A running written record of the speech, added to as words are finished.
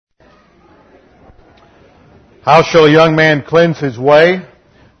How shall a young man cleanse his way?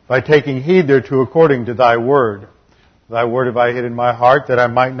 By taking heed thereto according to thy word. Thy word have I hid in my heart, that I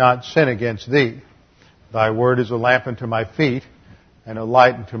might not sin against thee. Thy word is a lamp unto my feet, and a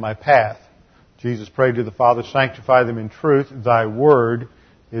light unto my path. Jesus prayed to the Father, sanctify them in truth. Thy word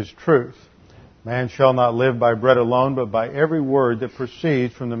is truth. Man shall not live by bread alone, but by every word that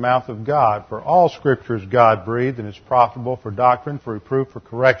proceeds from the mouth of God. For all Scripture is God-breathed, and is profitable for doctrine, for reproof, for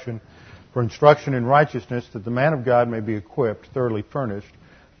correction, for instruction in righteousness, that the man of God may be equipped, thoroughly furnished,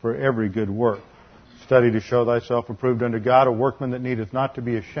 for every good work. Study to show thyself approved unto God, a workman that needeth not to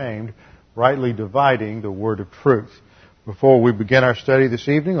be ashamed, rightly dividing the word of truth. Before we begin our study this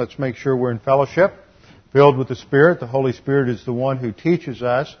evening, let's make sure we're in fellowship, filled with the Spirit. The Holy Spirit is the one who teaches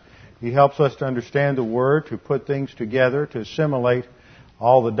us. He helps us to understand the Word, to put things together, to assimilate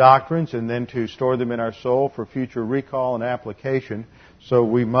all the doctrines, and then to store them in our soul for future recall and application. So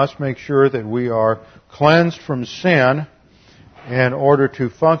we must make sure that we are cleansed from sin in order to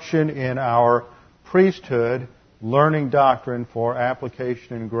function in our priesthood, learning doctrine for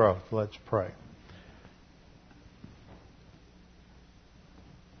application and growth. Let's pray.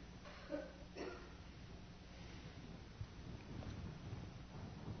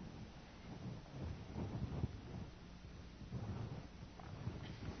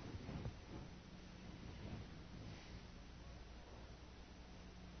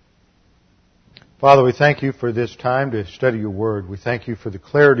 Father, we thank you for this time to study your word. We thank you for the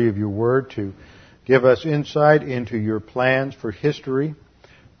clarity of your word, to give us insight into your plans for history,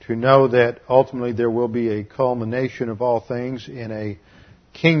 to know that ultimately there will be a culmination of all things in a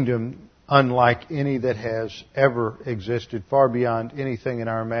kingdom unlike any that has ever existed, far beyond anything in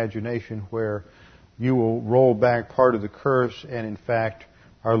our imagination, where you will roll back part of the curse, and in fact,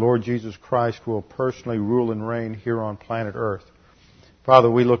 our Lord Jesus Christ will personally rule and reign here on planet Earth.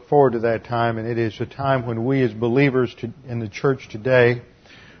 Father, we look forward to that time, and it is a time when we as believers in the church today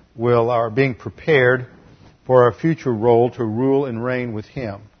are being prepared for our future role to rule and reign with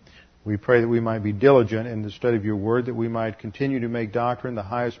Him. We pray that we might be diligent in the study of your word, that we might continue to make doctrine the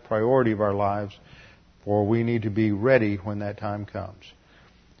highest priority of our lives, for we need to be ready when that time comes.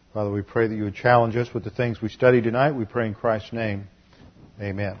 Father, we pray that you would challenge us with the things we study tonight. We pray in Christ's name.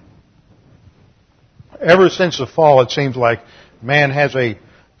 Amen. Ever since the fall, it seems like man has a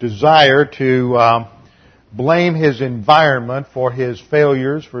desire to blame his environment for his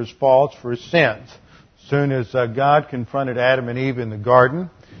failures, for his faults, for his sins. As soon as God confronted Adam and Eve in the garden,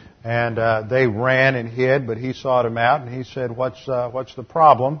 and they ran and hid, but He sought them out, and He said, "What's the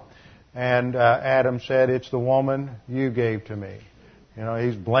problem?" And Adam said, "It's the woman you gave to me." You know,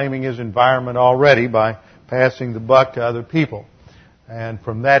 he's blaming his environment already by passing the buck to other people. And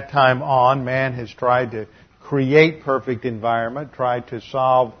from that time on, man has tried to create perfect environment, tried to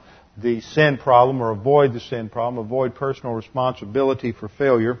solve the sin problem or avoid the sin problem, avoid personal responsibility for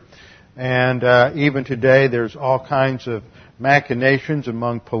failure. And even today there's all kinds of machinations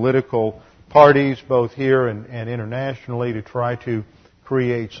among political parties, both here and internationally, to try to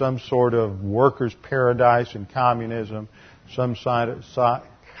create some sort of workers' paradise in communism, some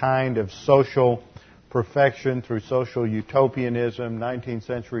kind of social perfection through social utopianism, 19th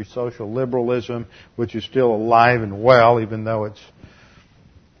century social liberalism, which is still alive and well, even though it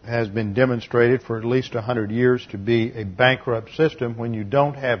has been demonstrated for at least 100 years to be a bankrupt system. When you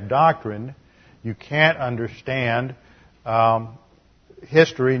don't have doctrine, you can't understand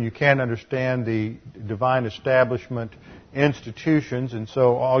history, and you can't understand the divine establishment institutions, and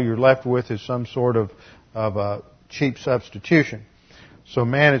so all you're left with is some sort of a cheap substitution. So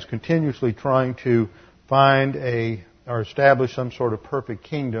man is continuously trying to find or establish some sort of perfect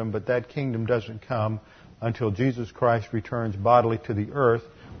kingdom, but that kingdom doesn't come until Jesus Christ returns bodily to the earth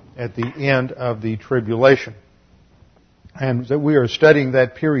at the end of the tribulation. And that we are studying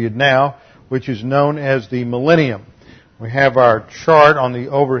that period now, which is known as the millennium. We have our chart on the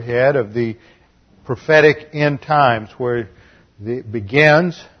overhead of the prophetic end times, where it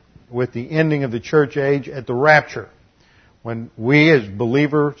begins with the ending of the church age at the rapture. When we as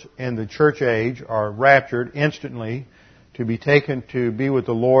believers in the church age are raptured instantly to be taken to be with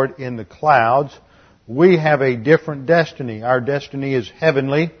the Lord in the clouds, we have a different destiny. Our destiny is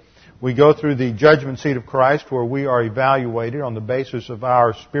heavenly. We go through the judgment seat of Christ, where we are evaluated on the basis of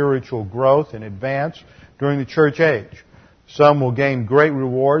our spiritual growth and advance during the church age. Some will gain great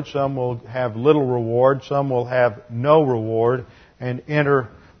reward, some will have little reward, some will have no reward and enter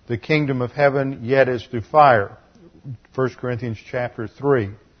the kingdom of heaven yet as through fire. 1 Corinthians chapter 3.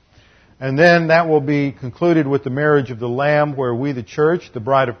 And then that will be concluded with the marriage of the Lamb, where we, the church, the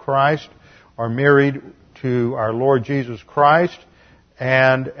bride of Christ, are married to our Lord Jesus Christ,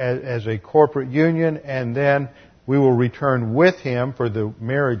 and as a corporate union, and then we will return with Him for the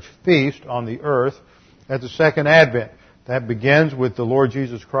marriage feast on the earth at the second advent. That begins with the Lord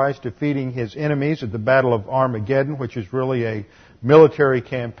Jesus Christ defeating His enemies at the Battle of Armageddon, which is really a military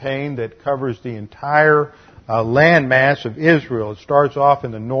campaign that covers the entire landmass of Israel. It starts off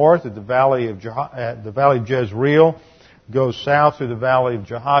in the north at the valley of Jezreel, goes south through the valley of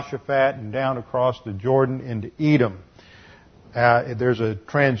Jehoshaphat, and down across the Jordan into Edom. There's a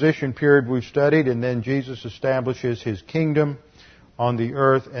transition period we've studied, and then Jesus establishes His kingdom on the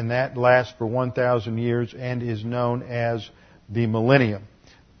earth, and that lasts for 1,000 years and is known as the millennium.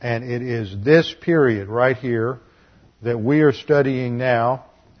 And it is this period right here that we are studying now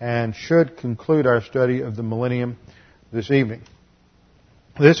and should conclude our study of the millennium this evening.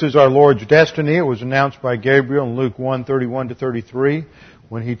 This is our Lord's destiny. It was announced by Gabriel in Luke 1:31-33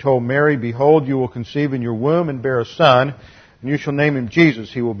 when He told Mary, "Behold, you will conceive in your womb and bear a son, and you shall name Him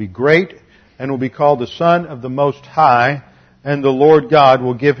Jesus. He will be great and will be called the Son of the Most High, and the Lord God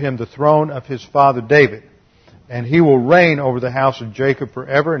will give Him the throne of His father David. And He will reign over the house of Jacob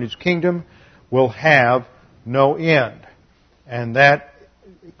forever, and His kingdom will have no end." And that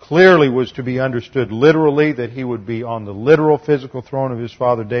clearly was to be understood literally, that He would be on the literal physical throne of His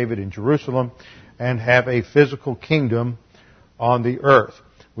father David in Jerusalem and have a physical kingdom on the earth.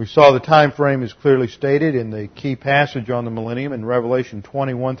 We saw the time frame is clearly stated in the key passage on the millennium in Revelation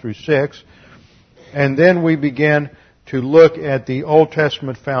 21-6. And then we begin to look at the Old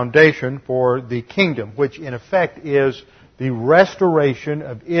Testament foundation for the kingdom, which in effect is the restoration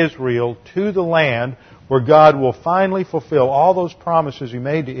of Israel to the land where God will finally fulfill all those promises He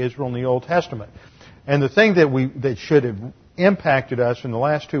made to Israel in the Old Testament. And the thing that should have impacted us in the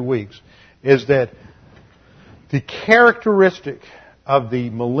last 2 weeks is that the characteristic of the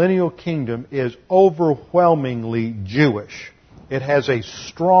millennial kingdom is overwhelmingly Jewish. It has a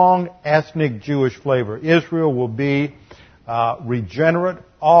strong ethnic Jewish flavor. Israel will be regenerate.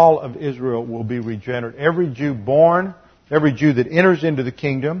 All of Israel will be regenerate. Every Jew that enters into the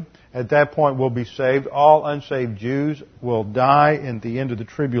kingdom at that point will be saved. All unsaved Jews will die in the end of the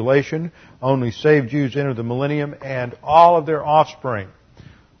tribulation. Only saved Jews enter the millennium, and all of their offspring.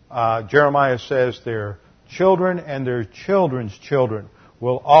 Jeremiah says their children and their children's children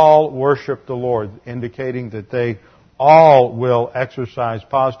will all worship the Lord, indicating that they all will exercise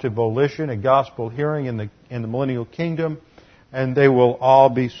positive volition and gospel hearing in the millennial kingdom, and they will all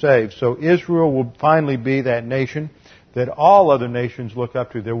be saved. So Israel will finally be that nation that all other nations look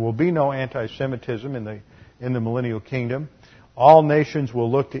up to. There will be no anti-Semitism in the millennial kingdom. All nations will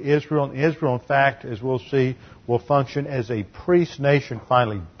look to Israel, and Israel, in fact, as we'll see, will function as a priest nation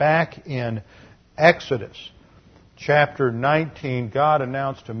finally. Back in Exodus chapter 19, God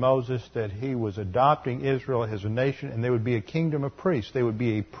announced to Moses that He was adopting Israel as a nation, and they would be a kingdom of priests. They would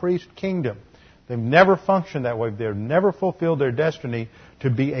be a priest kingdom. They've never functioned that way. They've never fulfilled their destiny to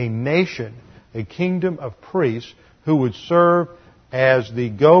be a nation, a kingdom of priests who would serve as the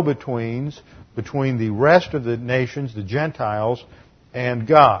go-betweens between the rest of the nations, the Gentiles, and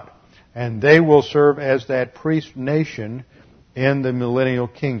God. And they will serve as that priest nation in the millennial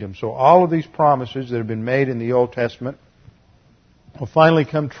kingdom. So all of these promises that have been made in the Old Testament will finally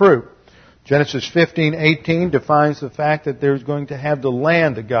come true. Genesis 15:18 defines the fact that there's going to have the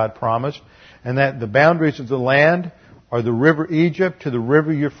land that God promised, and that the boundaries of the land are the river Egypt to the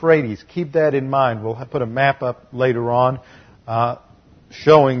river Euphrates. Keep that in mind. We'll put a map up later on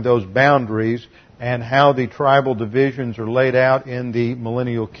showing those boundaries and how the tribal divisions are laid out in the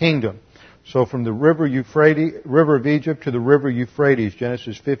millennial kingdom. So from the river of Egypt to the river Euphrates,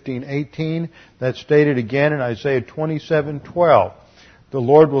 Genesis 15:18, that's stated again in Isaiah 27:12. The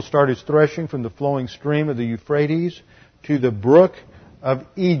Lord will start His threshing from the flowing stream of the Euphrates to the brook of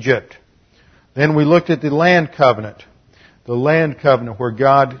Egypt. Then we looked at the land covenant. The land covenant where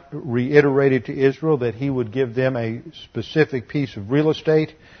God reiterated to Israel that He would give them a specific piece of real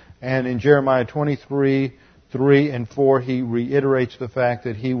estate. And in Jeremiah 23:3 and 4, He reiterates the fact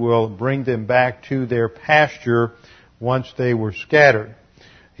that He will bring them back to their pasture once they were scattered.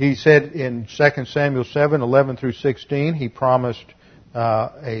 He said in 2 Samuel 7:11-16, He promised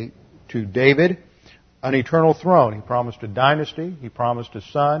to David an eternal throne. He promised a dynasty. He promised a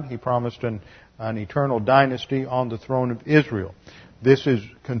son. He promised an eternal dynasty on the throne of Israel. This is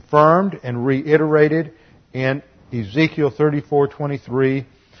confirmed and reiterated in Ezekiel 34:23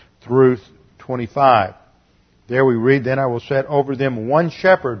 through 25. There we read, "Then I will set over them one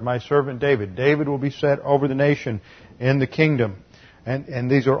shepherd, my servant David." David will be set over the nation in the kingdom. And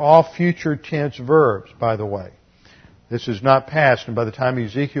these are all future tense verbs, by the way. This is not past. And by the time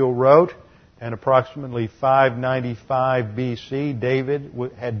Ezekiel wrote, and approximately 595 BC, David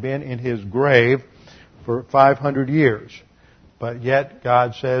had been in his grave for 500 years. But yet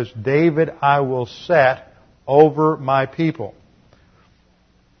God says, David I will set over my people.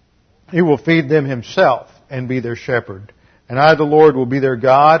 He will feed them himself and be their shepherd. And I, the Lord, will be their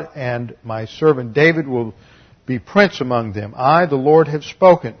God, and my servant David will be prince among them. I, the Lord, have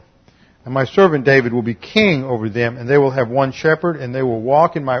spoken. And my servant David will be king over them, and they will have one shepherd, and they will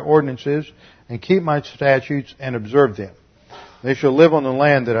walk in my ordinances, and keep my statutes, and observe them. They shall live on the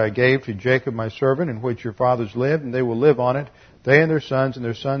land that I gave to Jacob my servant, in which your fathers lived, and they will live on it, they and their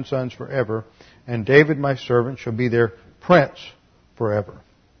sons' sons forever. And David my servant shall be their prince forever.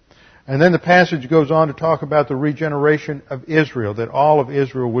 And then the passage goes on to talk about the regeneration of Israel, that all of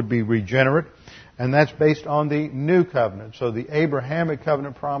Israel would be regenerate. And that's based on the new covenant. So the Abrahamic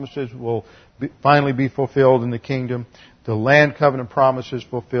covenant promises will finally be fulfilled in the kingdom. The land covenant promises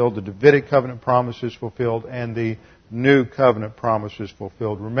fulfilled. The Davidic covenant promises fulfilled. And the new covenant promises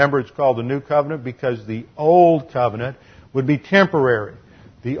fulfilled. Remember, it's called the new covenant because the old covenant would be temporary.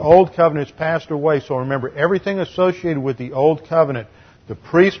 The old covenant has passed away. So remember, everything associated with the old covenant, the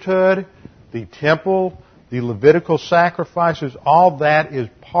priesthood, the temple, the Levitical sacrifices, all that is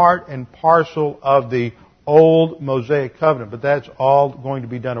part and parcel of the old Mosaic covenant. But that's all going to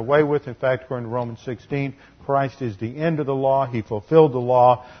be done away with. In fact, according to Romans 16, Christ is the end of the law. He fulfilled the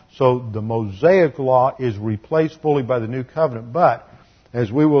law. So the Mosaic law is replaced fully by the new covenant. But,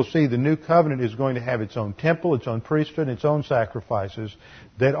 as we will see, the new covenant is going to have its own temple, its own priesthood, its own sacrifices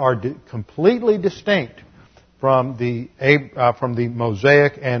that are completely distinct from the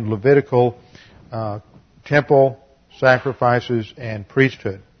Mosaic and Levitical temple, sacrifices, and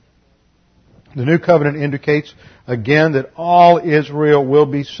priesthood. The new covenant indicates, again, that all Israel will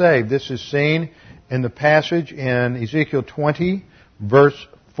be saved. This is seen in the passage in Ezekiel 20, verse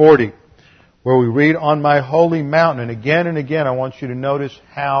 40, where we read, on my holy mountain. And again, I want you to notice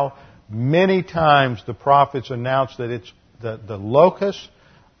how many times the prophets announce that it's the locus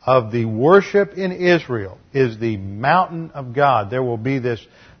of the worship in Israel is the mountain of God. There will be this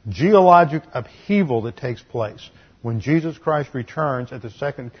geologic upheaval that takes place when Jesus Christ returns at the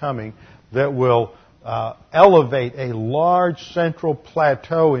second coming that will elevate a large central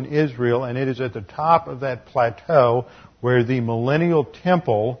plateau in Israel, and it is at the top of that plateau where the millennial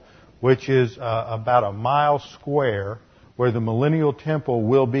temple, which is about a mile square, where the millennial temple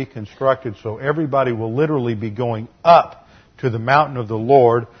will be constructed. So everybody will literally be going up to the mountain of the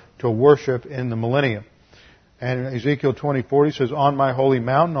Lord to worship in the millennium. And in Ezekiel 20:40 says, on my holy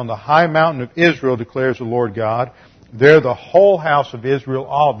mountain, on the high mountain of Israel, declares the Lord God, there the whole house of Israel,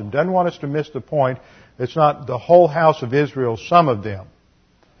 all of them. Doesn't want us to miss the point. It's not the whole house of Israel, some of them.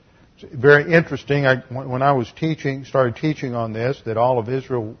 It's very interesting. When I was started teaching on this, that all of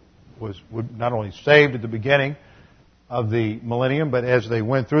Israel was not only saved at the beginning of the millennium, but as they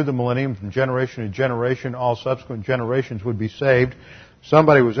went through the millennium from generation to generation, all subsequent generations would be saved.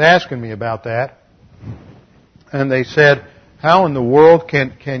 Somebody was asking me about that. And they said, how in the world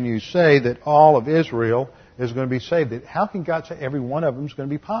can you say that all of Israel is going to be saved? How can God say every one of them is going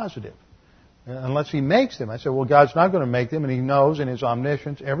to be positive? Unless He makes them. I said, well, God's not going to make them, and He knows in His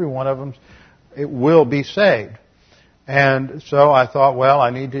omniscience every one of them it will be saved. And so I thought, well, I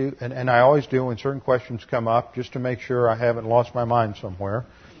need to, and I always do when certain questions come up, just to make sure I haven't lost my mind somewhere.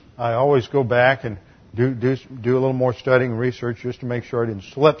 I always go back and do a little more studying and research just to make sure I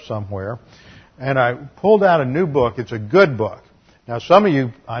didn't slip somewhere. And I pulled out a new book. It's a good book. Now, some of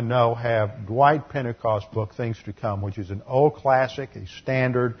you, I know, have Dwight Pentecost book, Things to Come, which is an old classic, a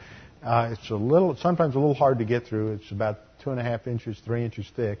standard. It's sometimes a little hard to get through. It's about 2.5 inches, 3 inches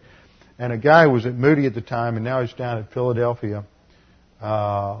thick. And a guy was at Moody at the time, and now he's down at Philadelphia.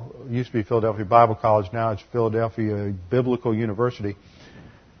 It used to be Philadelphia Bible College. Now it's Philadelphia Biblical University.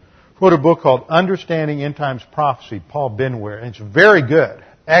 Wrote a book called Understanding End Times Prophecy, Paul Benware. And it's very good.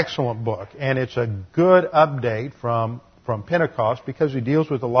 Excellent book. And it's a good update from Pentecost because he deals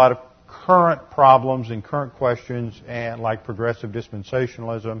with a lot of current problems and current questions, and like progressive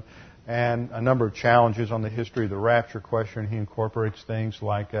dispensationalism and a number of challenges on the history of the rapture question. He incorporates things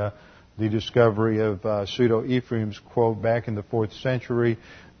like the discovery of Pseudo-Ephraim's quote back in the 4th century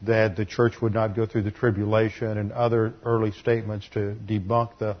that the church would not go through the tribulation, and other early statements to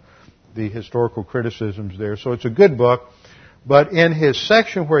debunk the historical criticisms there. So it's a good book. But in his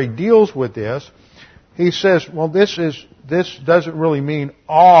section where he deals with this, he says, well, this doesn't really mean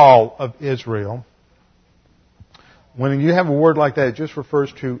all of Israel. When you have a word like that, it just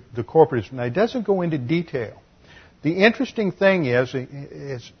refers to the corporatism. Now, it doesn't go into detail. The interesting thing is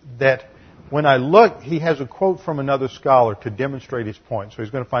that when I look, he has a quote from another scholar to demonstrate his point. So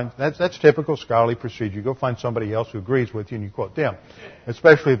he's going to find, that's typical scholarly procedure. You go find somebody else who agrees with you and you quote them,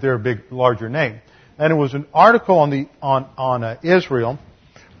 especially if they're a larger name. And it was an article on Israel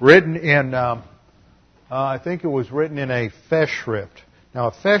written in, I think it was written in a Festschrift. Now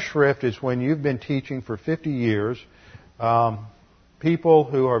a Festschrift is when you've been teaching for 50 years, people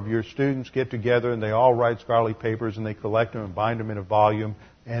who are your students get together and they all write scholarly papers and they collect them and bind them in a volume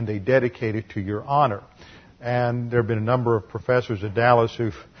and they dedicate it to your honor. And there have been a number of professors at Dallas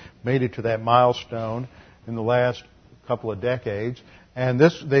who've made it to that milestone in the last couple of decades. And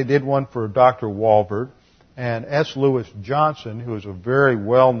they did one for Dr. Walvoord. And S. Lewis Johnson, who is a very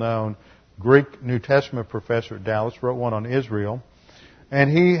well-known Greek New Testament professor at Dallas, wrote one on Israel.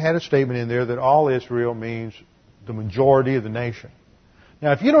 And he had a statement in there that all Israel means the majority of the nation.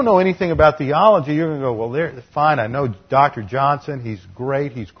 Now, if you don't know anything about theology, you're going to go, well, fine, I know Dr. Johnson. He's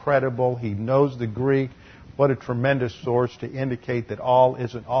great. He's credible. He knows the Greek. What a tremendous source to indicate that all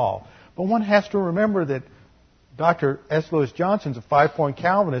isn't all. But one has to remember that Dr. S. Lewis Johnson's a 5-point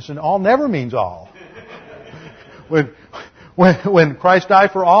Calvinist, and all never means all. When Christ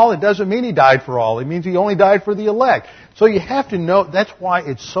died for all, it doesn't mean He died for all. It means He only died for the elect. So you have to know, that's why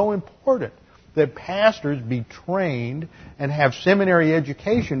it's so important that pastors be trained and have seminary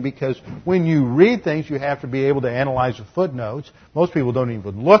education, because when you read things, you have to be able to analyze the footnotes. Most people don't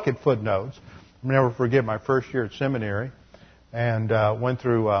even look at footnotes. I'll never forget my first year at seminary and went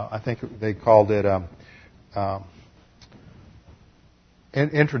through, I think they called it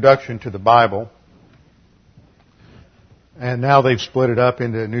Introduction to the Bible. And now they've split it up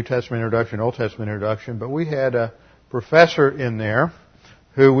into New Testament introduction, Old Testament introduction. But we had a professor in there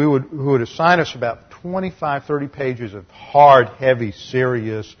who would assign us about 25, 30 pages of hard, heavy,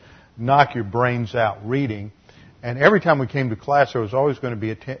 serious, knock your brains out reading. And every time we came to class, there was always going to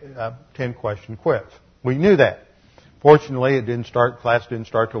be a 10-question quiz. We knew that. Fortunately, class didn't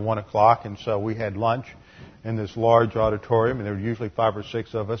start till 1 o'clock, and so we had lunch in this large auditorium, and there were usually 5 or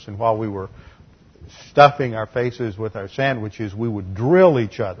 6 of us, and while we were stuffing our faces with our sandwiches, we would drill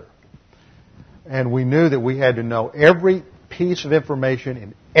each other. And we knew that we had to know every piece of information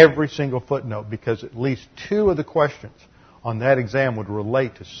in every single footnote, because at least 2 of the questions on that exam would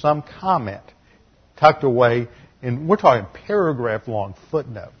relate to some comment tucked away in, we're talking paragraph-long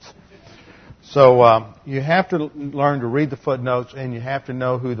footnotes. So you have to learn to read the footnotes, and you have to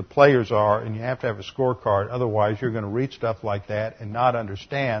know who the players are, and you have to have a scorecard. Otherwise, you're going to read stuff like that and not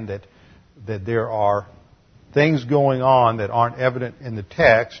understand that there are things going on that aren't evident in the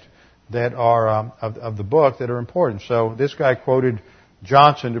text that are of the book that are important. So this guy quoted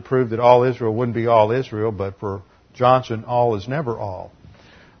Johnson to prove that all Israel wouldn't be all Israel, but for Johnson, all is never all.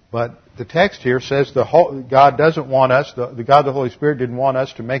 But the text here says God doesn't want us, the God, the Holy Spirit, didn't want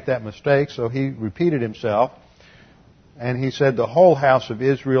us to make that mistake, so He repeated Himself. And He said, the whole house of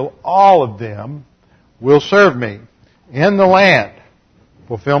Israel, all of them, will serve me in the land.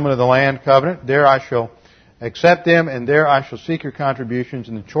 Fulfillment of the land covenant. There I shall accept them, and there I shall seek your contributions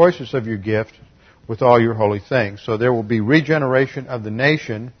and the choicest of your gift with all your holy things. So there will be regeneration of the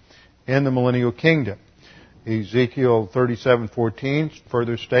nation in the millennial kingdom. Ezekiel 37:14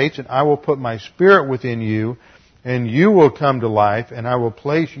 further states, and I will put my spirit within you, and you will come to life, and I will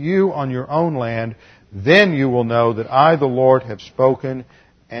place you on your own land. Then you will know that I, the Lord, have spoken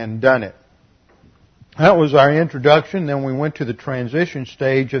and done it. That was our introduction. Then we went to the transition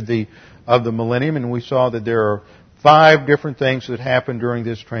stage of the millennium, and we saw that there are 5 different things that happen during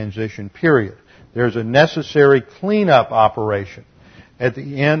this transition period. There's a necessary cleanup operation. At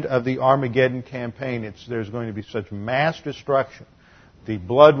the end of the Armageddon campaign, there's going to be such mass destruction. The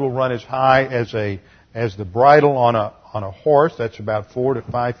blood will run as high as the bridle on a horse. That's about 4 to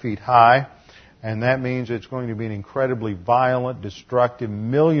 5 feet high. And that means it's going to be an incredibly violent, destructive.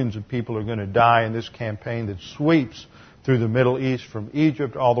 Millions of people are going to die in this campaign that sweeps through the Middle East from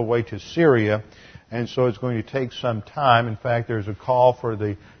Egypt all the way to Syria. And so it's going to take some time. In fact, there's a call for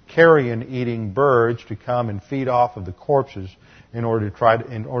the carrion-eating birds to come and feed off of the corpses in order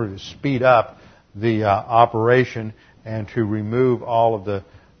to speed up the operation and to remove all of the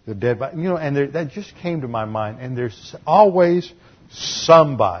dead bodies. You know, and that just came to my mind. And there's always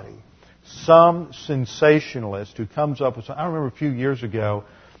somebody, some sensationalist who comes up with something. I remember a few years ago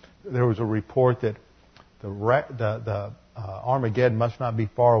there was a report that the Armageddon must not be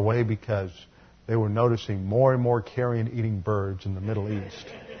far away because they were noticing more and more carrion-eating birds in the Middle East.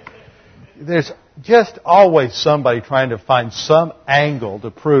 There's just always somebody trying to find some angle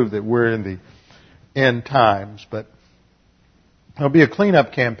to prove that we're in the end times. But there'll be a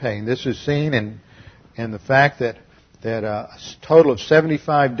cleanup campaign. This is seen in the fact that a total of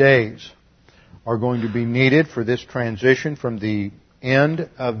 75 days are going to be needed for this transition from the end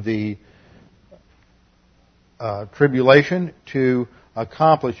of the tribulation to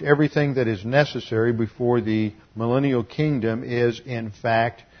accomplish everything that is necessary before the millennial kingdom is in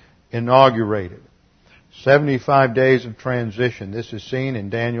fact inaugurated. 75 days of transition. This is seen in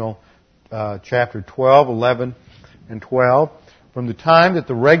Daniel chapter 12, 11, and 12. From the time that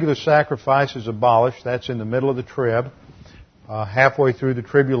the regular sacrifice is abolished, that's in the middle of the trib, halfway through the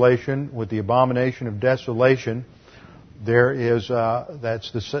tribulation with the abomination of desolation, there is,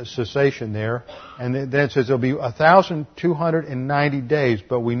 that's the cessation there. And then it says there'll be 1,290 days,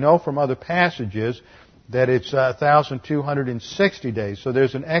 but we know from other passages that it's 1,260 days. So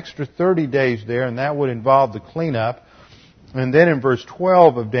there's an extra 30 days there, and that would involve the cleanup. And then in verse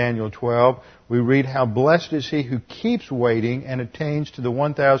 12 of Daniel 12, we read, how blessed is he who keeps waiting and attains to the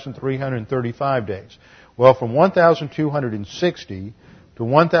 1,335 days. Well, from 1,260 to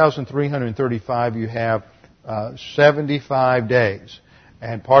 1,335, you have 75 days.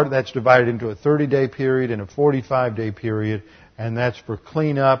 And part of that's divided into a 30-day period and a 45-day period, and that's for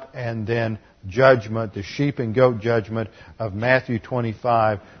cleanup and then judgment, the sheep and goat judgment of Matthew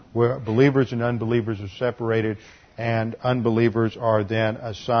 25, where believers and unbelievers are separated, and unbelievers are then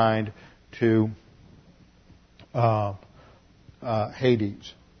assigned to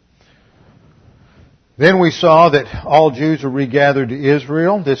Hades. Then we saw that all Jews are regathered to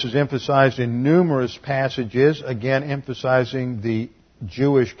Israel. This is emphasized in numerous passages, again emphasizing the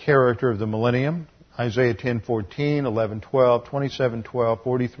Jewish character of the millennium. Isaiah 10:14, 11:12, 27:12,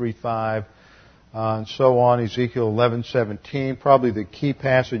 43:5, and so on. Ezekiel 11:17. Probably the key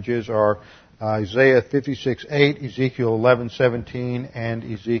passages are Isaiah 56:8, Ezekiel 11:17, and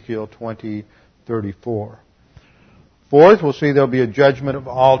Ezekiel 20:34. Fourth, we'll see there'll be a judgment of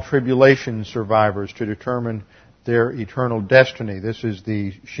all tribulation survivors to determine their eternal destiny. This is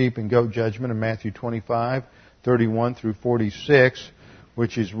the sheep and goat judgment in Matthew 25:31 through 46,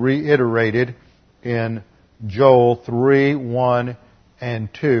 which is reiterated in Joel 3:1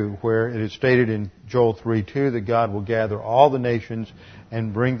 and 2, where it is stated in Joel 3:2 that God will gather all the nations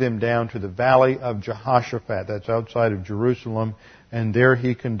and bring them down to the valley of Jehoshaphat. That's outside of Jerusalem, and there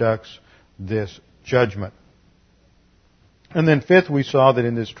he conducts this judgment. And then fifth, we saw that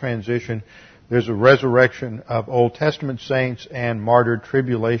in this transition, there's a resurrection of Old Testament saints and martyred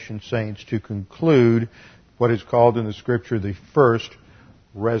tribulation saints to conclude what is called in the Scripture the first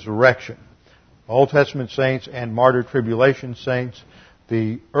resurrection. Old Testament saints and martyred tribulation saints.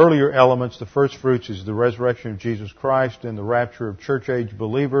 The earlier elements, the first fruits, is the resurrection of Jesus Christ and the rapture of church-age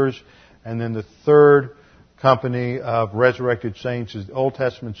believers. And then the third company of resurrected saints is the Old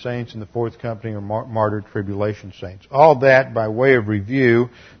Testament saints, and the fourth company are martyred tribulation saints. All that by way of review.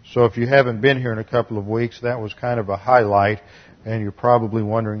 So if you haven't been here in a couple of weeks, that was kind of a highlight, and you're probably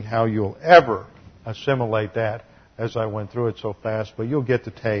wondering how you'll ever assimilate that as I went through it so fast, but you'll get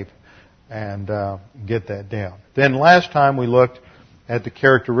the tape and get that down. Then last time we looked at the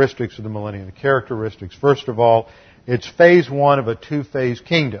characteristics of the millennium. The characteristics, first of all, it's phase one of a two-phase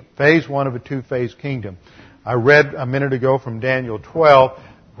kingdom. Phase one of a two-phase kingdom. I read a minute ago from Daniel 12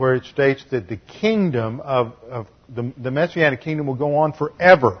 where it states that the kingdom of the Messianic kingdom will go on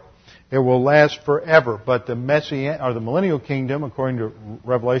forever. It will last forever. But the millennial kingdom, according to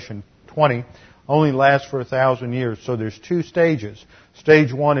Revelation 20, only lasts for 1,000 years. So there's two stages.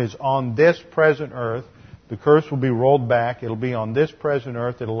 Stage one is on this present earth. The curse will be rolled back. It'll be on this present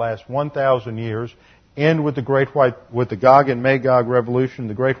earth. It'll last 1,000 years. End with the Gog and Magog revolution,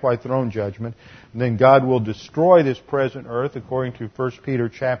 the Great White Throne judgment. And then God will destroy this present earth, according to 1 Peter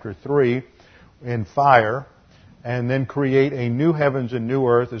chapter 3, in fire, and then create a new heavens and new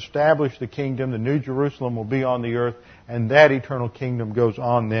earth, establish the kingdom. The New Jerusalem will be on the earth, and that eternal kingdom goes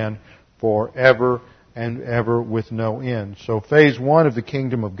on then forever and ever with no end. So phase one of the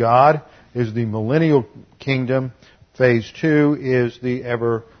kingdom of God is the millennial kingdom. Phase two is the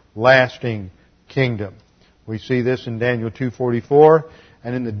everlasting kingdom. We see this in Daniel 2:44.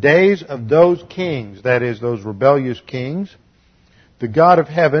 And in the days of those kings, that is, those rebellious kings, the God of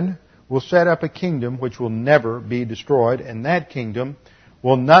heaven will set up a kingdom which will never be destroyed, and that kingdom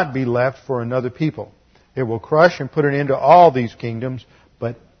will not be left for another people. It will crush and put an end to all these kingdoms,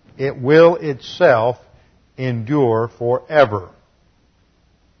 but it will itself endure forever.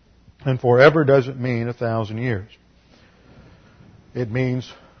 And forever doesn't mean 1,000 years. It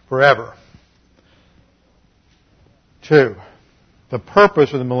means forever. 2. The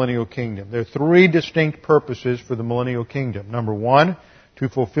purpose of the millennial kingdom. There are three distinct purposes for the millennial kingdom. Number one, to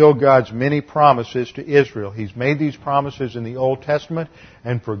fulfill God's many promises to Israel. He's made these promises in the Old Testament,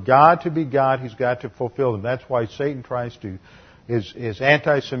 and for God to be God, He's got to fulfill them. That's why Satan tries to is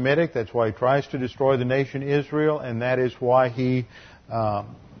anti-Semitic. That's why he tries to destroy the nation Israel, and that is why he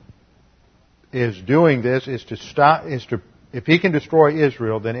is doing this. If he can destroy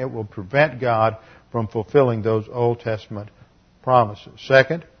Israel, then it will prevent God from fulfilling those Old Testament promises.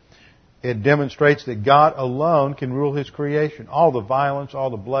 Second, it demonstrates that God alone can rule His creation. All the violence, all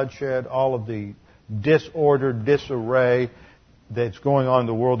the bloodshed, all of the disorder, disarray that's going on in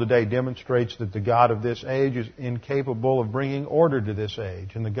the world today demonstrates that the God of this age is incapable of bringing order to this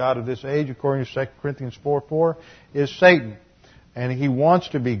age. And the God of this age, according to 2 Corinthians 4:4, is Satan. And he wants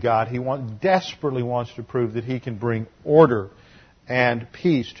to be God. He desperately wants to prove that he can bring order and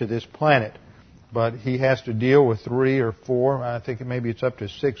peace to this planet. But he has to deal with 3 or 4, I think maybe it's up to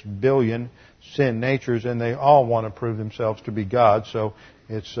 6 billion sin natures, and they all want to prove themselves to be God. So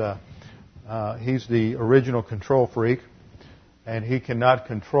he's the original control freak. And he cannot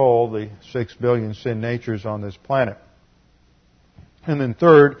control the 6 billion sin natures on this planet. And then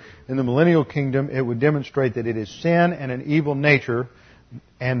third, in the millennial kingdom, it would demonstrate that it is sin and an evil nature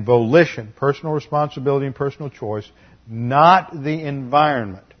and volition, personal responsibility and personal choice, not the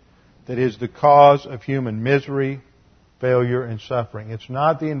environment, that is the cause of human misery, failure, and suffering. It's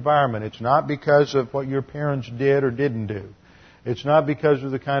not the environment. It's not because of what your parents did or didn't do. It's not because of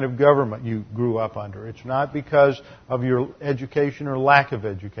the kind of government you grew up under. It's not because of your education or lack of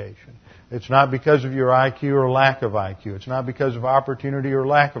education. It's not because of your IQ or lack of IQ. It's not because of opportunity or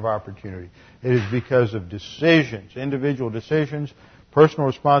lack of opportunity. It is because of decisions, individual decisions, personal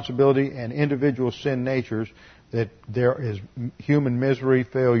responsibility, and individual sin natures that there is human misery,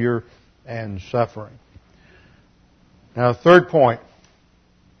 failure, and suffering. Now, third point,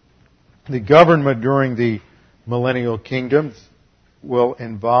 the government during the millennial kingdom will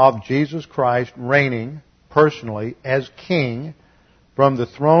involve Jesus Christ reigning personally as king from the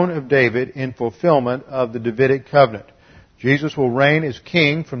throne of David in fulfillment of the Davidic covenant. Jesus will reign as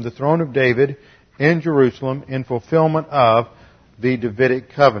king from the throne of David in Jerusalem in fulfillment of the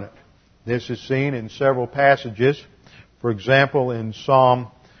Davidic covenant. This is seen in several passages. For example, in Psalm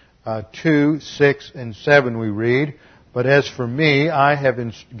 2, 6, and 7 we read, "But as for me,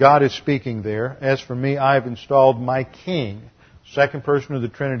 God is speaking there, as for me, I have installed my king," second person of the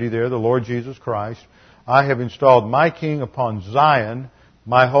Trinity there, the Lord Jesus Christ. "I have installed my king upon Zion,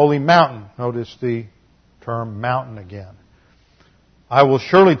 my holy mountain." Notice the term mountain again. "I will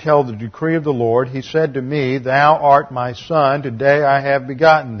surely tell the decree of the Lord. He said to me, 'Thou art my son, today I have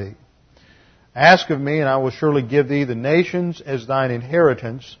begotten thee.' Ask of me, and I will surely give thee the nations as thine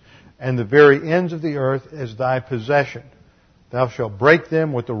inheritance, and the very ends of the earth as thy possession. Thou shalt break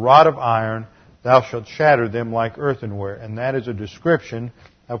them with the rod of iron, thou shalt shatter them like earthenware." And that is a description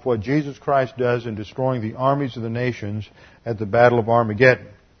of what Jesus Christ does in destroying the armies of the nations at the Battle of Armageddon.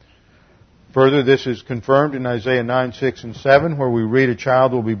 Further, this is confirmed in Isaiah 9, 6, and 7, where we read, "A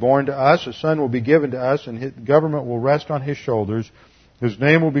child will be born to us, a son will be given to us, and his government will rest on his shoulders. His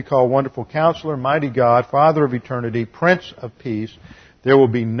name will be called Wonderful Counselor, Mighty God, Father of Eternity, Prince of Peace. There will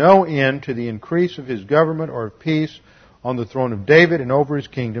be no end to the increase of his government or of peace on the throne of David and over his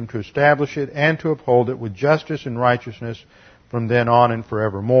kingdom, to establish it and to uphold it with justice and righteousness from then on and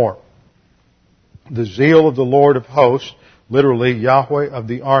forevermore." The zeal of the Lord of hosts, literally Yahweh of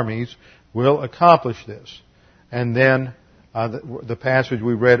the armies, will accomplish this. And then the passage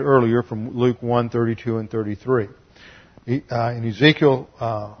we read earlier from Luke 1, 32 and 33. In Ezekiel,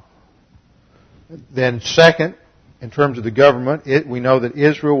 then second, in terms of the government, we know that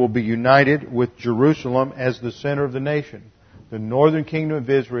Israel will be united with Jerusalem as the center of the nation. The northern kingdom of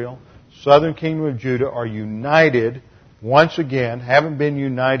Israel, southern kingdom of Judah are united once again, haven't been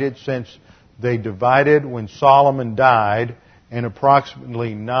united since they divided when Solomon died in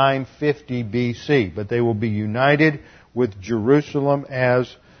approximately 950 BC. But they will be united with Jerusalem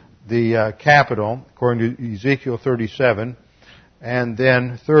as the capital, according to Ezekiel 37. And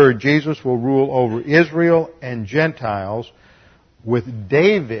then third, Jesus will rule over Israel and Gentiles with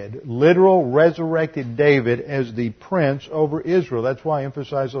David, literal resurrected David, as the prince over Israel. That's why I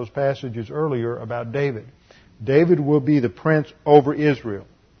emphasized those passages earlier about David. David will be the prince over Israel.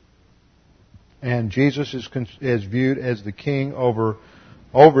 And Jesus is viewed as the king over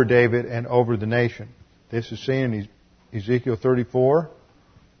David and over the nation. This is seen in Ezekiel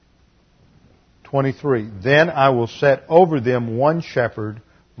 34:23. "Then I will set over them one shepherd,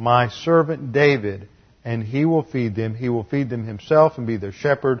 my servant David, and he will feed them. He will feed them himself and be their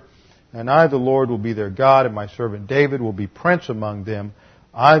shepherd. And I, the Lord, will be their God, and my servant David will be prince among them.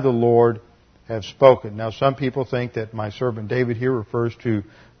 I, the Lord, have spoken." Now, some people think that my servant David here refers to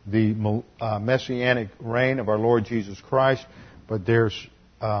the messianic reign of our Lord Jesus Christ, but there's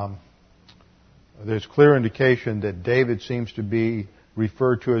there's clear indication that David seems to be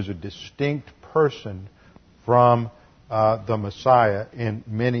referred to as a distinct person from the Messiah in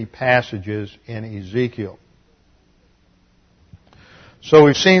many passages in Ezekiel. So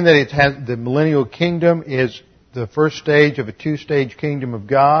we've seen that it has, the millennial kingdom is the first stage of a two-stage kingdom of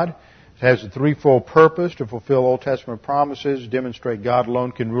God. It has a threefold purpose: to fulfill Old Testament promises, demonstrate God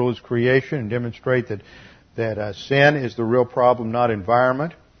alone can rule His creation, and demonstrate that sin is the real problem, not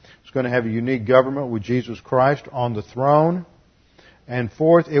environment. It's going to have a unique government with Jesus Christ on the throne. And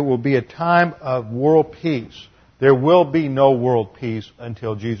fourth, it will be a time of world peace. There will be no world peace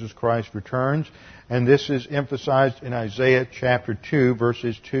until Jesus Christ returns. And this is emphasized in Isaiah chapter 2,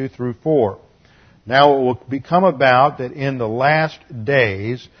 verses 2 through 4. Now it will become about that in the last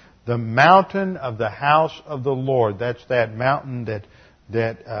days, the mountain of the house of the Lord, that's that mountain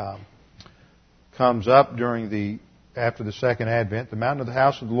that comes up after the second advent, the mountain of the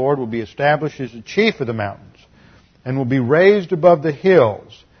house of the Lord will be established as the chief of the mountains, and will be raised above the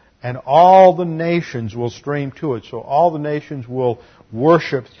hills, and all the nations will stream to it. So all the nations will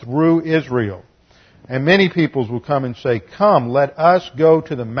worship through Israel. And many peoples will come and say, "Come, let us go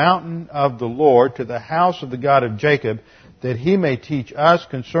to the mountain of the Lord, to the house of the God of Jacob, that He may teach us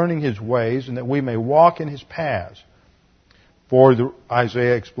concerning His ways, and that we may walk in His paths." For,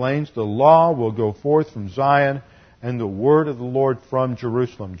 Isaiah explains, the law will go forth from Zion, and the word of the Lord from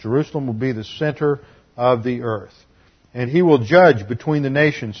Jerusalem. Jerusalem will be the center of the earth. And He will judge between the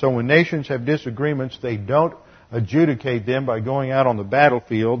nations. So when nations have disagreements, they don't adjudicate them by going out on the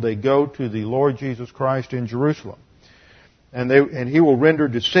battlefield. They go to the Lord Jesus Christ in Jerusalem. And He will render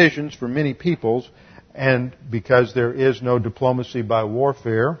decisions for many peoples, and because there is no diplomacy by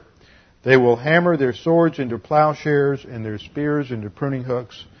warfare, they will hammer their swords into plowshares and their spears into pruning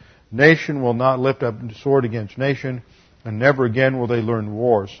hooks. Nation will not lift up sword against nation, and never again will they learn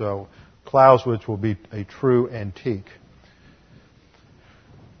war. So Clausewitz will be a true antique.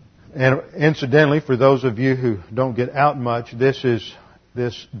 And incidentally, for those of you who don't get out much, this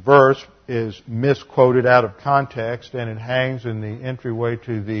verse is misquoted out of context, and it hangs in the entryway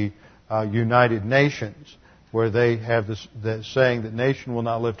to the United Nations, where they have this saying that nation will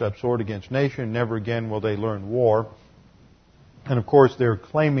not lift up sword against nation, never again will they learn war. And of course, they're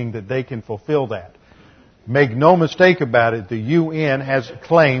claiming that they can fulfill that. Make no mistake about it, the UN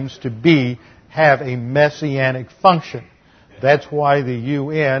claims to have a messianic function. That's why the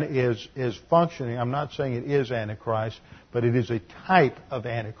UN is functioning. I'm not saying it is Antichrist, but it is a type of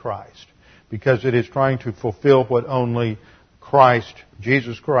Antichrist, because it is trying to fulfill what only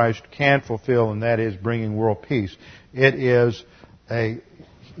Jesus Christ, can fulfill, and that is bringing world peace. It is an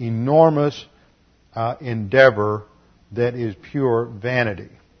enormous endeavor that is pure vanity.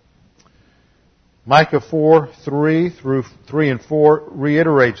 Micah 4:3 and 4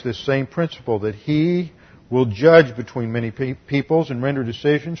 reiterates this same principle, that He will judge between many peoples and render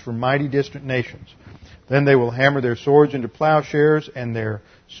decisions for mighty distant nations. Then they will hammer their swords into plowshares and their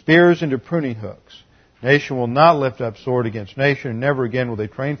spears into pruning hooks. Nation will not lift up sword against nation, and never again will they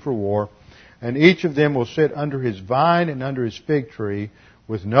train for war. And each of them will sit under his vine and under his fig tree,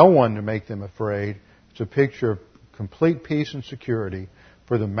 with no one to make them afraid. It's a picture of complete peace and security,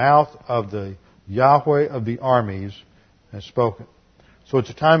 for the mouth of the Yahweh of the armies has spoken. So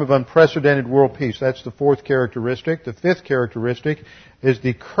it's a time of unprecedented world peace. That's the fourth characteristic. The fifth characteristic is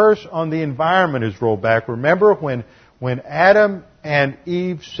the curse on the environment is rolled back. Remember when Adam and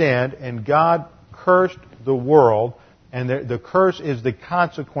Eve sinned and God cursed the world, and the curse is the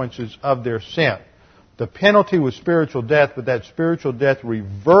consequences of their sin. The penalty was spiritual death, but that spiritual death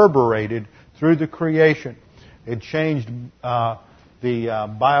reverberated through the creation. It changed the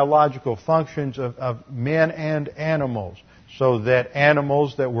biological functions of men and animals, so that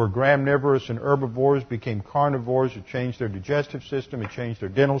animals that were graminivorous and herbivores became carnivores. It changed their digestive system. It changed their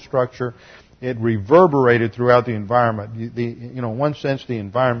dental structure. It reverberated throughout the environment. In one sense, the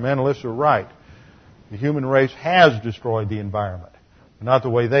environmentalists are right. The human race has destroyed the environment, but not the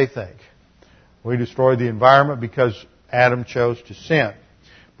way they think. We destroyed the environment because Adam chose to sin.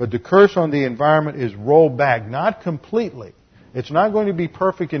 But the curse on the environment is rolled back, not completely. It's not going to be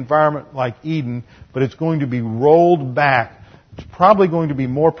perfect environment like Eden, but it's going to be rolled back. It's probably going to be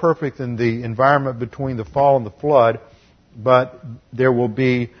more perfect than the environment between the fall and the flood, but there won't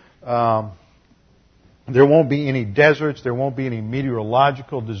be any deserts, there won't be any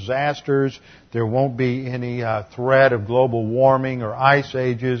meteorological disasters, there won't be any threat of global warming or ice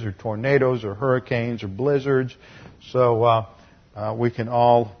ages or tornadoes or hurricanes or blizzards. So we can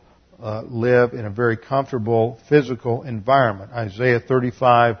all live in a very comfortable physical environment. Isaiah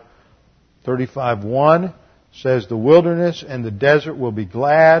 35:1 says, "The wilderness and the desert will be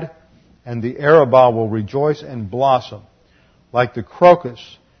glad, and the Arabah will rejoice and blossom. Like the crocus,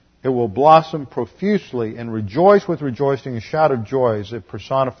 it will blossom profusely and rejoice with rejoicing and shout of joy, as it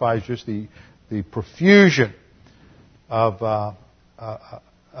personifies just the profusion of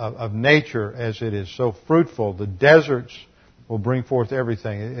nature as it is so fruitful. The deserts will bring forth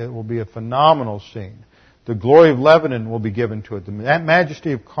everything. It will be a phenomenal scene. The glory of Lebanon will be given to it. The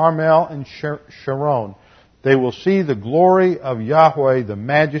majesty of Carmel and Sharon. They will see the glory of Yahweh, the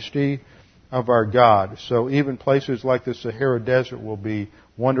majesty of our God. So even places like the Sahara Desert will be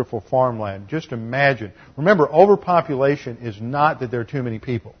wonderful farmland. Just imagine. Remember, overpopulation is not that there are too many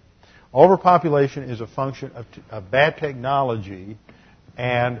people. Overpopulation is a function of bad technology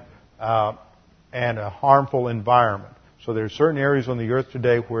and a harmful environment. So there are certain areas on the earth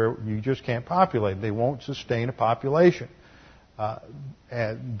today where you just can't populate. They won't sustain a population.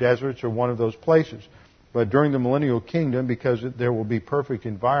 And deserts are one of those places. But during the millennial kingdom, because there will be perfect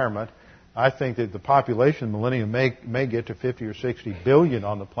environment, I think that the population of the millennium may get to 50 or 60 billion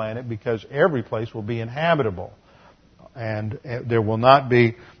on the planet, because every place will be inhabitable. And there will not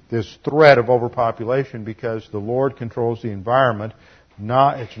be this threat of overpopulation, because the Lord controls the environment.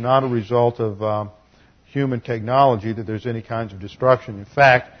 It's not a result of human technology that there's any kinds of destruction. In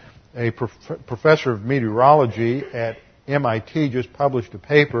fact, a professor of meteorology at MIT just published a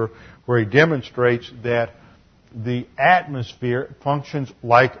paper where he demonstrates that the atmosphere functions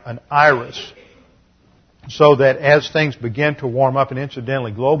like an iris, so that as things begin to warm up, and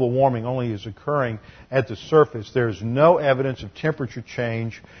incidentally, global warming only is occurring at the surface. There's no evidence of temperature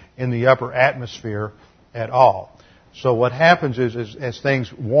change in the upper atmosphere at all. So what happens is as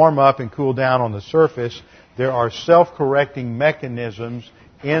things warm up and cool down on the surface, there are self-correcting mechanisms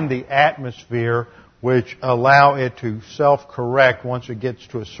in the atmosphere which allow it to self-correct once it gets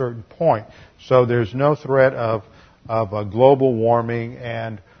to a certain point. So there's no threat of global warming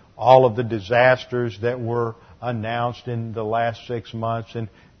and all of the disasters that were announced in the last 6 months.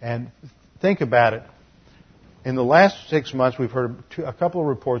 And think about it. In the last 6 months, we've heard a couple of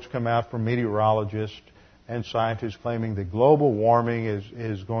reports come out from meteorologists and scientists claiming that global warming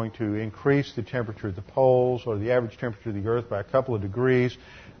is going to increase the temperature of the poles, or the average temperature of the earth, by a couple of degrees,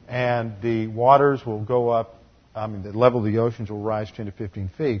 and the waters will go up, the level of the oceans will rise 10 to 15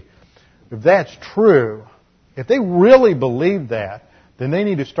 feet. If that's true, if they really believe that, then they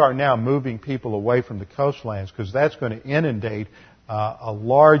need to start now moving people away from the coastlands, because that's going to inundate a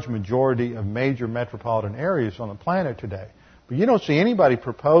large majority of major metropolitan areas on the planet today. But you don't see anybody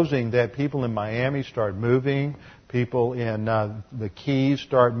proposing that people in Miami start moving, people in the Keys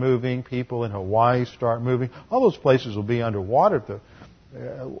start moving, people in Hawaii start moving. All those places will be underwater if the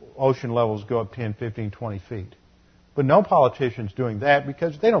ocean levels go up 10, 15, 20 feet. But no politician's doing that,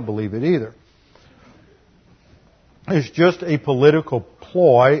 because they don't believe it either. It's just a political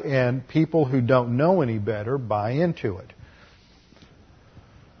ploy, and people who don't know any better buy into it.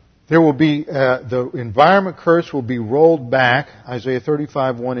 There will be, the environment curse will be rolled back, Isaiah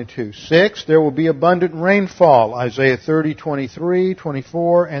 35, 1 and 2. 6, there will be abundant rainfall, Isaiah 30, 23,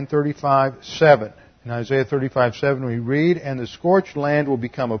 24, and 35, 7. In Isaiah 35, 7 we read, and the scorched land will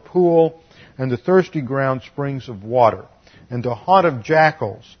become a pool, and the thirsty ground springs of water. And the haunt of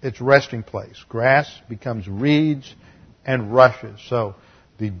jackals, its resting place. Grass becomes reeds and rushes. So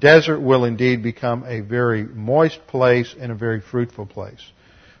the desert will indeed become a very moist place and a very fruitful place.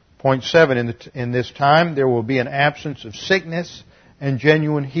 Point 7, in this time there will be an absence of sickness and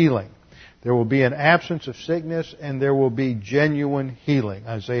genuine healing. There will be an absence of sickness and there will be genuine healing.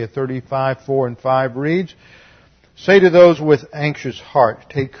 Isaiah 35, 4 and 5 reads, say to those with anxious heart,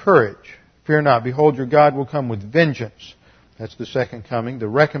 take courage, fear not, behold your God will come with vengeance. That's the second coming. The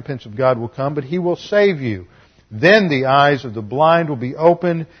recompense of God will come, but He will save you. Then the eyes of the blind will be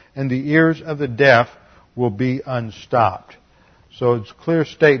opened and the ears of the deaf will be unstopped. So it's a clear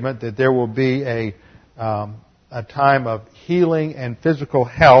statement that there will be a time of healing and physical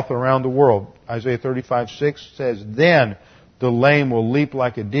health around the world. Isaiah 35, 6 says, then the lame will leap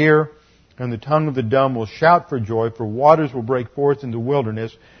like a deer, and the tongue of the dumb will shout for joy, for waters will break forth in the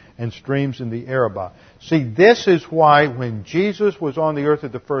wilderness and streams in the Arabah. See, this is why when Jesus was on the earth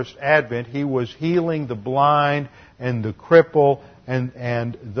at the first advent, He was healing the blind and the cripple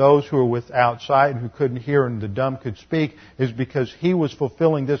and those who were without sight, who couldn't hear, and the dumb could speak, is because He was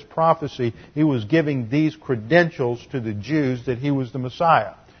fulfilling this prophecy. He was giving these credentials to the Jews that He was the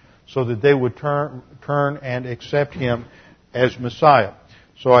Messiah, so that they would turn and accept Him as Messiah.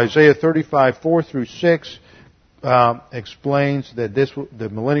 So Isaiah 35, 4 through 6 explains that the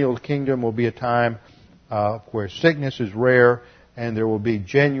millennial kingdom will be a time where sickness is rare, and there will be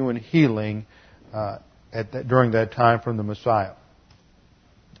genuine healing during that time from the Messiah.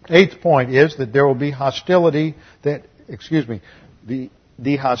 Eighth point is that there will be hostility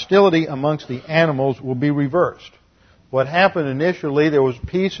the hostility amongst the animals will be reversed. What happened initially, there was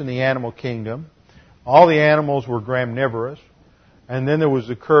peace in the animal kingdom. All the animals were graminivorous. And then there was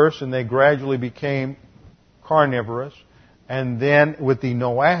the curse, and they gradually became carnivorous. And then with the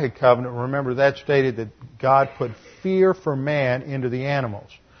Noahic covenant, remember that stated that God put fear for man into the animals.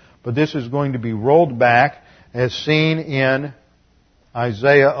 But this is going to be rolled back as seen in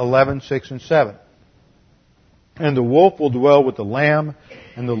Isaiah 11:6 and 7. And the wolf will dwell with the lamb,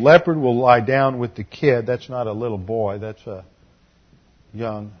 and the leopard will lie down with the kid. That's not a little boy, that's a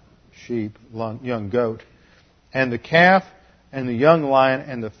young sheep, young goat. And the calf and the young lion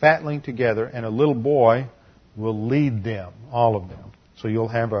and the fatling together, and a little boy will lead them, all of them. So you'll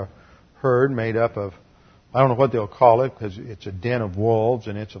have a herd made up of, I don't know what they'll call it, because it's a den of wolves,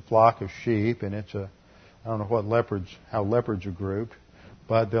 and it's a flock of sheep, and I don't know how leopards are grouped.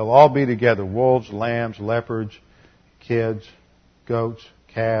 But they'll all be together, wolves, lambs, leopards, kids, goats,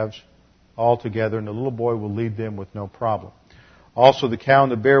 calves, all together, and the little boy will lead them with no problem. Also, the cow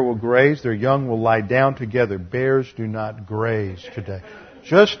and the bear will graze. Their young will lie down together. Bears do not graze today.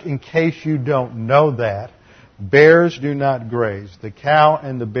 Just in case you don't know that, bears do not graze. The cow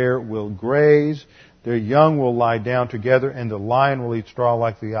and the bear will graze. Their young will lie down together, and the lion will eat straw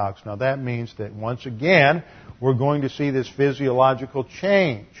like the ox. Now that means that once again, we're going to see this physiological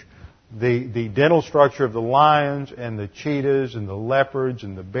change. The dental structure of the lions and the cheetahs and the leopards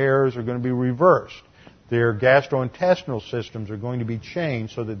and the bears are going to be reversed. Their gastrointestinal systems are going to be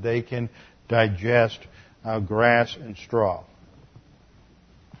changed so that they can digest grass and straw.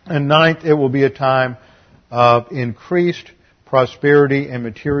 And ninth, it will be a time of increased prosperity and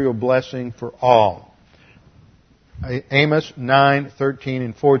material blessing for all. Amos 9:13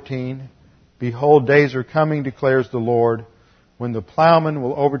 and 14. Behold, days are coming, declares the Lord, when the plowman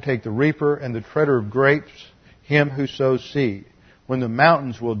will overtake the reaper and the treader of grapes, him who sows seed. When the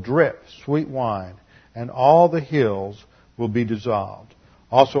mountains will drip sweet wine, and all the hills will be dissolved.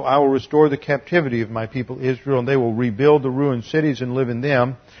 Also, I will restore the captivity of my people Israel, and they will rebuild the ruined cities and live in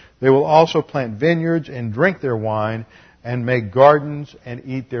them. They will also plant vineyards and drink their wine, and make gardens and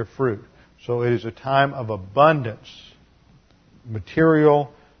eat their fruit. So it is a time of abundance,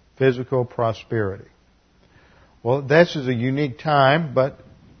 material, physical prosperity. Well, this is a unique time, but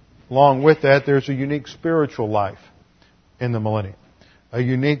along with that, there's a unique spiritual life in the millennium. A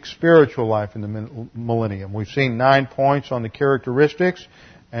unique spiritual life in the millennium. We've seen 9 points on the characteristics,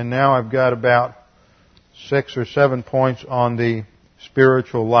 and now I've got about 6 or 7 points on the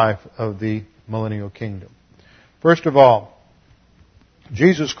spiritual life of the millennial kingdom. First of all,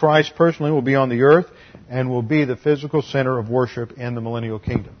 Jesus Christ personally will be on the earth and will be the physical center of worship in the millennial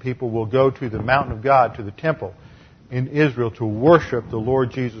kingdom. People will go to the mountain of God, to the temple in Israel, to worship the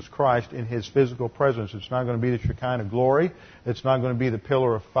Lord Jesus Christ in His physical presence. It's not going to be the Shekinah glory. It's not going to be the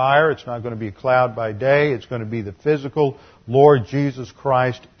pillar of fire. It's not going to be a cloud by day. It's going to be the physical Lord Jesus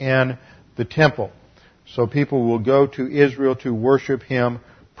Christ in the temple. So people will go to Israel to worship Him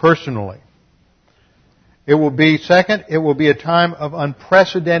personally. It will be a time of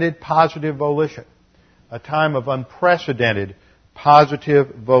unprecedented positive volition. A time of unprecedented positive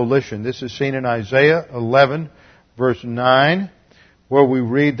volition. This is seen in Isaiah 11, verse 9, where we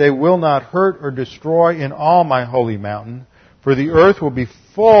read, They will not hurt or destroy in all my holy mountain, for the earth will be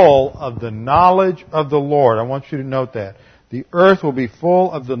full of the knowledge of the Lord. I want you to note that. The earth will be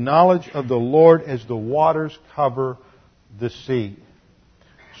full of the knowledge of the Lord as the waters cover the sea.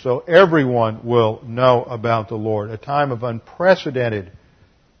 So everyone will know about the Lord. A time of unprecedented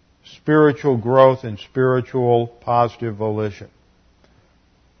spiritual growth and spiritual positive volition.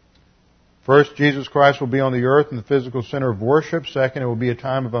 First, Jesus Christ will be on the earth in the physical center of worship. Second, it will be a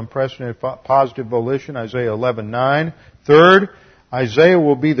time of unprecedented positive volition, Isaiah 11:9. Third, Isaiah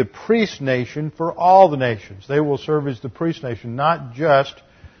will be the priest nation for all the nations. They will serve as the priest nation, not just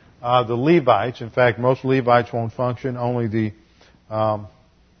the Levites. In fact, most Levites won't function.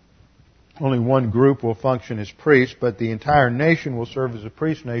 Only one group will function as priests, but the entire nation will serve as a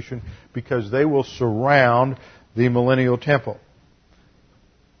priest nation because they will surround the millennial temple.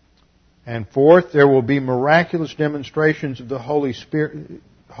 And fourth, there will be miraculous demonstrations of the Holy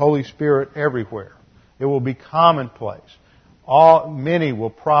Spirit everywhere. It will be commonplace. Many will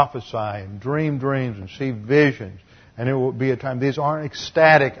prophesy and dream dreams and see visions. And it will be a time. These aren't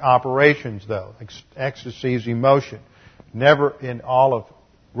ecstatic operations, though. Ecstasy is emotion. Never in all of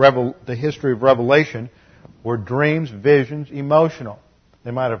the history of Revelation were dreams, visions, emotional.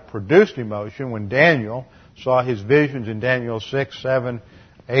 They might have produced emotion when Daniel saw his visions in Daniel 6, 7,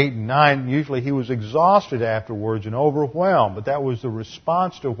 8 and 9, usually he was exhausted afterwards and overwhelmed, but that was the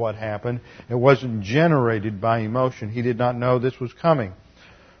response to what happened. It wasn't generated by emotion. He did not know this was coming.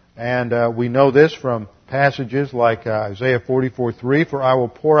 And we know this from passages like Isaiah 44:3, "For I will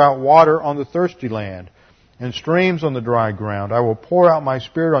pour out water on the thirsty land, and streams on the dry ground. I will pour out my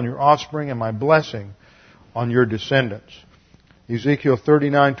Spirit on your offspring and my blessing on your descendants." Ezekiel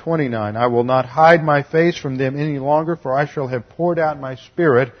 39:29, "I will not hide my face from them any longer, for I shall have poured out my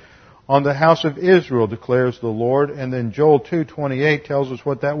Spirit on the house of Israel, declares the Lord." And then Joel 2:28 tells us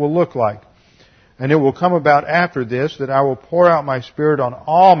what that will look like. "And it will come about after this that I will pour out my Spirit on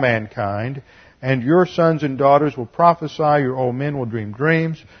all mankind, and your sons and daughters will prophesy, your old men will dream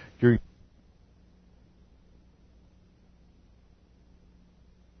dreams, your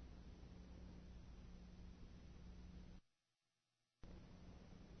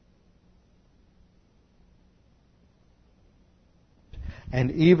and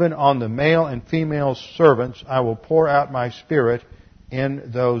even on the male and female servants I will pour out my Spirit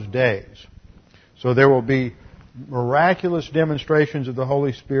in those days." So there will be miraculous demonstrations of the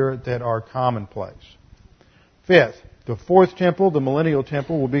Holy Spirit that are commonplace. Fifth, the fourth temple, the millennial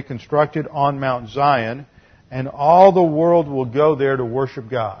temple, will be constructed on Mount Zion, and all the world will go there to worship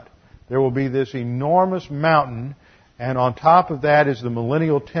God. There will be this enormous mountain, and on top of that is the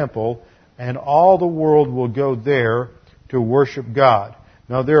millennial temple, and all the world will go there to worship God.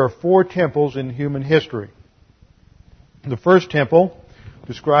 Now, there are 4 temples in human history. The first temple,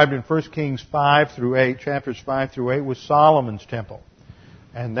 described in 1 Kings 5 through 8, chapters 5 through 8, was Solomon's temple.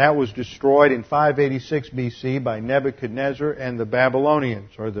 And that was destroyed in 586 BC by Nebuchadnezzar and the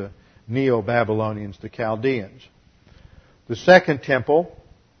Babylonians, or the Neo-Babylonians, the Chaldeans. The second temple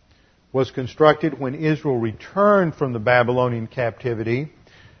was constructed when Israel returned from the Babylonian captivity,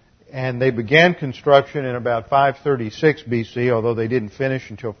 and they began construction in about 536 BC, although they didn't finish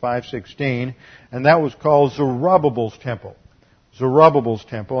until 516, and that was called Zerubbabel's temple. Zerubbabel's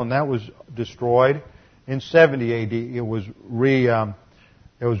temple, and that was destroyed in 70 AD. It was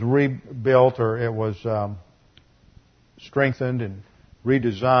rebuilt, or it was strengthened and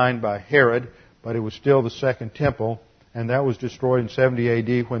redesigned by Herod, but it was still the second temple, and that was destroyed in 70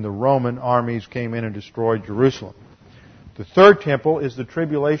 AD when the Roman armies came in and destroyed Jerusalem. The third temple is the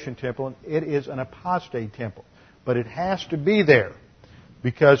tribulation temple, and it is an apostate temple. But it has to be there,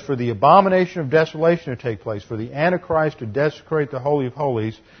 because for the abomination of desolation to take place, for the Antichrist to desecrate the Holy of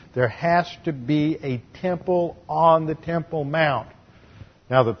Holies, there has to be a temple on the Temple Mount.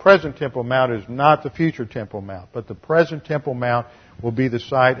 Now, the present Temple Mount is not the future Temple Mount, but the present Temple Mount will be the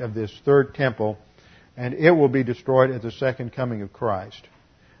site of this third temple, and it will be destroyed at the second coming of Christ.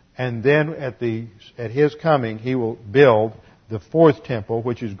 And then at His coming, He will build the fourth temple,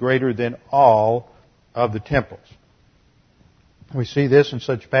 which is greater than all of the temples. We see this in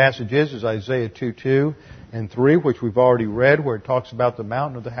such passages as Isaiah 2:2 and 3, which we've already read, where it talks about the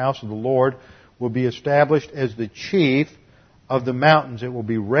mountain of the house of the Lord will be established as the chief of the mountains. It will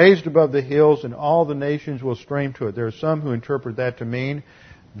be raised above the hills, and all the nations will stream to it. There are some who interpret that to mean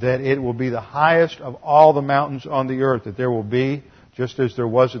that it will be the highest of all the mountains on the earth, that there will be, just as there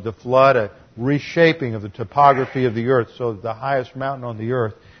was at the flood, a reshaping of the topography of the earth, so that the highest mountain on the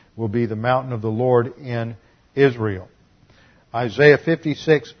earth will be the mountain of the Lord in Israel. Isaiah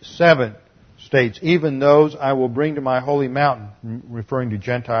 56:7 states, "Even those I will bring to my holy mountain," referring to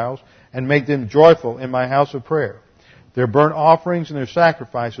Gentiles, "and make them joyful in my house of prayer. Their burnt offerings and their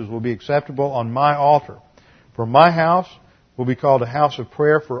sacrifices will be acceptable on my altar. For my house will be called a house of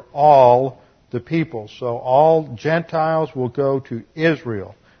prayer for all the people." So all Gentiles will go to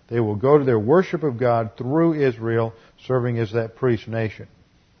Israel. They will go to their worship of God through Israel, serving as that priest nation.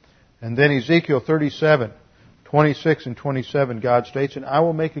 And then Ezekiel 37:26 and 27, God states, "And I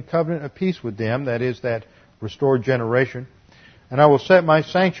will make a covenant of peace with them," that is, that restored generation, "and I will set my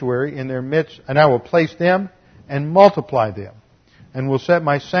sanctuary in their midst, and I will place them and multiply them, and will set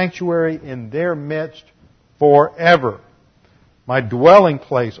my sanctuary in their midst forever. My dwelling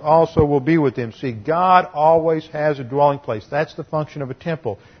place also will be with them." See, God always has a dwelling place. That's the function of a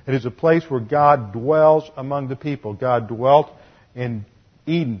temple. It is a place where God dwells among the people. God dwelt in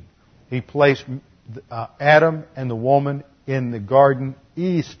Eden. He placed Adam and the woman in the garden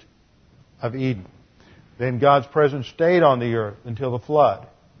east of Eden. Then God's presence stayed on the earth until the flood.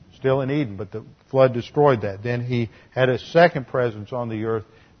 Still in Eden, but the flood destroyed that. Then He had a second presence on the earth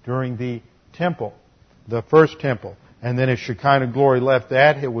during the temple, the first temple. And then as Shekinah glory left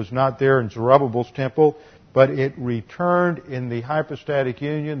that, it was not there in Zerubbabel's temple, but it returned in the hypostatic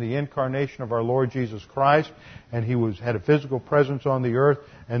union, the incarnation of our Lord Jesus Christ, and He had a physical presence on the earth.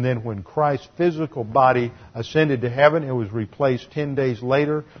 And then when Christ's physical body ascended to heaven, it was replaced 10 days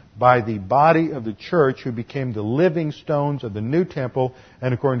later by the body of the church, who became the living stones of the new temple.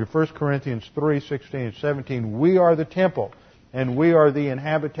 And according to 1 Corinthians 3:16 and 17, we are the temple, and we are the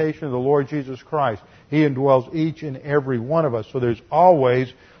inhabitation of the Lord Jesus Christ. He indwells each and every one of us. So there's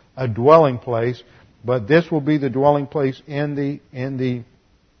always a dwelling place. But this will be the dwelling place in the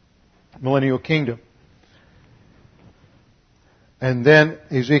millennial kingdom. And then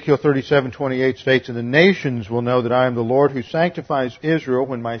Ezekiel 37:28 states, and the nations will know that I am the Lord who sanctifies Israel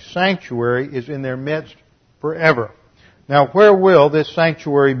when my sanctuary is in their midst forever. Now, where will this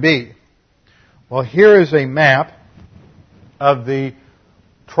sanctuary be? Well, here is a map of the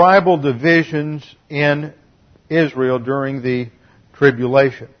tribal divisions in Israel during the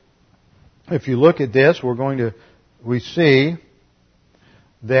tribulation. If you look at this, we see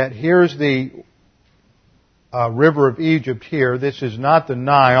that here's the river of Egypt here. This is not the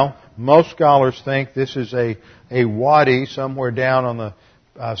Nile. Most scholars think this is a wadi somewhere down on the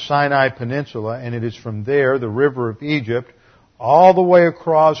Sinai Peninsula, and it is from there, the river of Egypt, all the way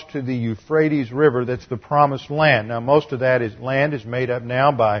across to the Euphrates River. That's the Promised Land. Now, most of that land is made up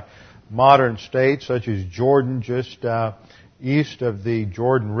now by modern states such as Jordan, just east of the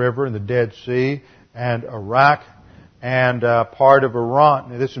Jordan River and the Dead Sea, and Iraq, and part of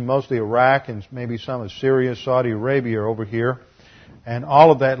Iran. Now, this is mostly Iraq, and maybe some of Syria, Saudi Arabia over here. And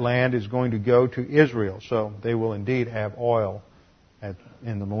all of that land is going to go to Israel. So they will indeed have oil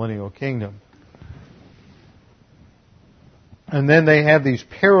in the millennial kingdom. And then they have these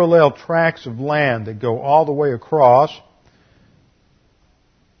parallel tracts of land that go all the way across.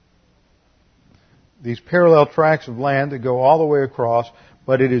 These parallel tracts of land that go all the way across,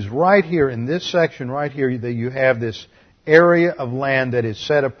 but it is right here, in this section right here, that you have this area of land that is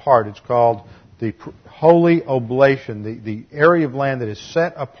set apart. It's called the Holy Oblation, the area of land that is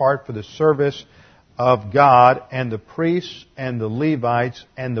set apart for the service of God and the priests and the Levites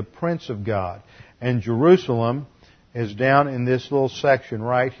and the Prince of God. And Jerusalem is down in this little section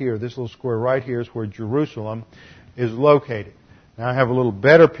right here. This little square right here is where Jerusalem is located. Now I have a little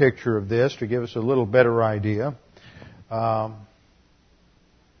better picture of this to give us a little better idea.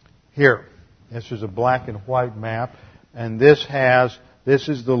 Here, this is a black and white map, and this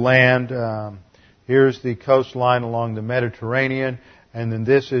is the land. Here's the coastline along the Mediterranean, and then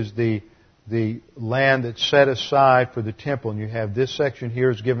this is the land that's set aside for the temple. And you have this section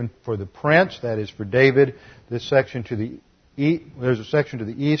here is given for the prince, that is for David. This section there's a section to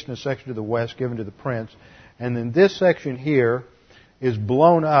the east and a section to the west given to the prince. And then this section here is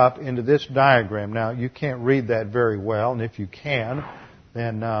blown up into this diagram. Now, you can't read that very well, and if you can,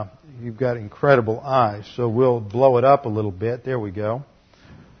 then you've got incredible eyes. So we'll blow it up a little bit. There we go.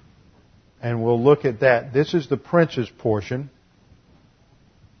 And we'll look at that. This is the prince's portion.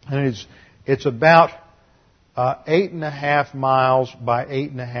 And it's about 8.5 miles by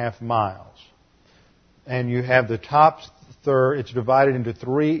 8.5 miles. And you have the top third. It's divided into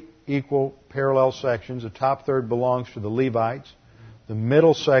 3 equal parallel sections. The top third belongs to the Levites. The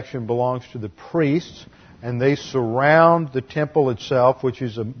middle section belongs to the priests. And they surround the temple itself, which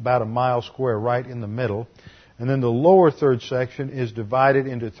is about a mile square, right in the middle. And then the lower third section is divided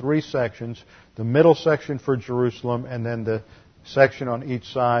into 3 sections. The middle section for Jerusalem, and then the section on each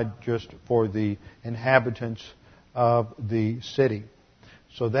side just for the inhabitants of the city.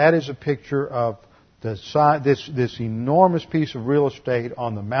 So that is a picture of this enormous piece of real estate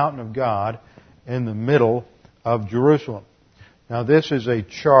on the mountain of God in the middle of Jerusalem. Now this is a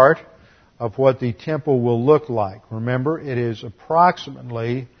chart of what the temple will look like. Remember, it is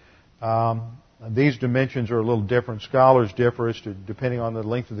approximately, these dimensions are a little different. Scholars differ as to, depending on the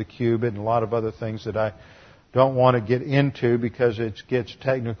length of the cubit and a lot of other things that I don't want to get into because it gets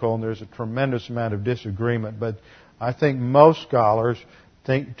technical and there's a tremendous amount of disagreement. But I think most scholars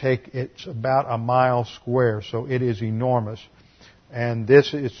take it's about a mile square, so it is enormous. And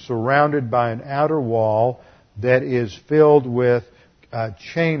this is surrounded by an outer wall that is filled with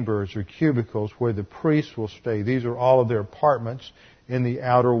chambers or cubicles where the priests will stay. These are all of their apartments in the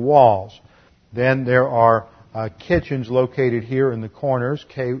outer walls. Then there are kitchens located here in the corners,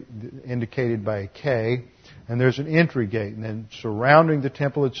 indicated by a K, and there's an entry gate. And then surrounding the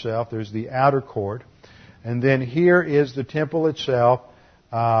temple itself, there's the outer court. And then here is the temple itself,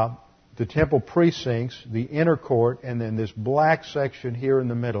 the temple precincts, the inner court, and then this black section here in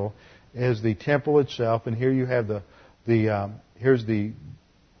the middle is the temple itself. And here you have here's the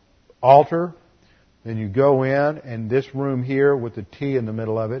altar. Then you go in, and this room here with the T in the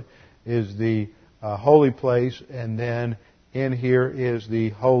middle of it is the holy place, and then in here is the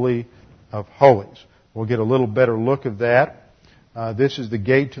Holy of Holies. We'll get a little better look at that. This is the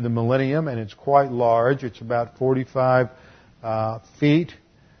gate to the millennium, and it's quite large. It's about 45 feet,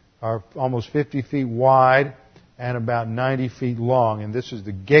 or almost 50 feet wide, and about 90 feet long. And this is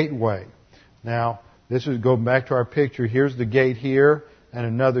the gateway. Now, this is going back to our picture. Here's the gate here, and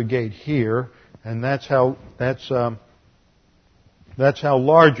another gate here, and that's how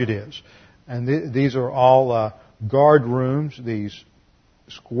large it is. And these are all guard rooms. These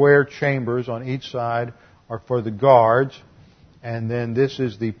square chambers on each side are for the guards. And then this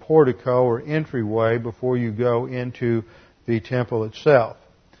is the portico or entryway before you go into the temple itself.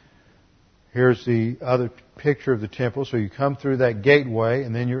 Here's the other picture of the temple. So you come through that gateway,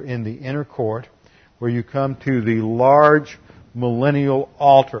 and then you're in the inner court, where you come to the large millennial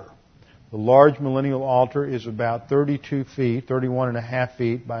altar. The large millennial altar is about 32 feet, 31 and a half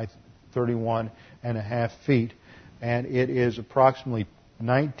feet by 31 and a half feet. And it is approximately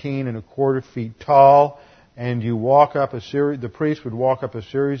 19 and a quarter feet tall. And you walk up the priest would walk up a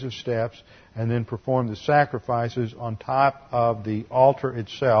series of steps and then perform the sacrifices on top of the altar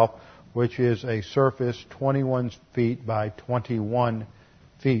itself, which is a surface 21 feet by 21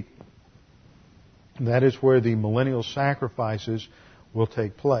 feet. That is where the millennial sacrifices will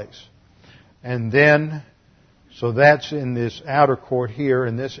take place. And then, so that's in this outer court here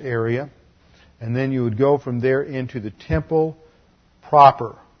in this area. And then you would go from there into the temple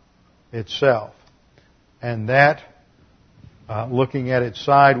proper itself. And that, looking at it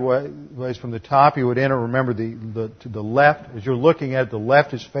sideways from the top, you would enter, remember, to the left. As you're looking at it, the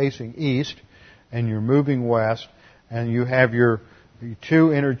left is facing east, and you're moving west. And you have your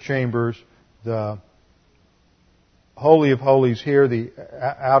two inner chambers, the Holy of Holies here, the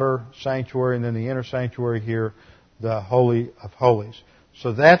outer sanctuary, and then the inner sanctuary here, the Holy of Holies.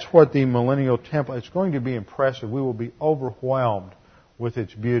 So that's what the millennial temple, it's going to be impressive. We will be overwhelmed with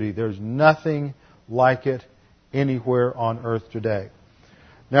its beauty. There's nothing like it anywhere on earth today.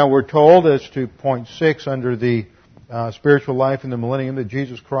 Now we're told, as to point 6 under the spiritual life in the millennium, that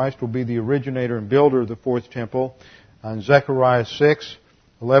Jesus Christ will be the originator and builder of the fourth temple. On Zechariah 6,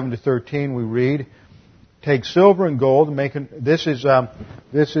 11 to 13, we read, "Take silver and gold and make this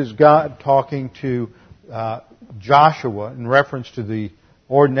is God talking to Joshua in reference to the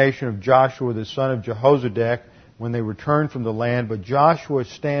ordination of Joshua, the son of Jehozadak, when they returned from the land. But Joshua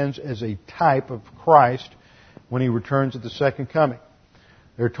stands as a type of Christ when he returns at the second coming.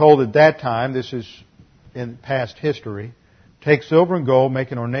 They're told at that time, this is in past history, take silver and gold,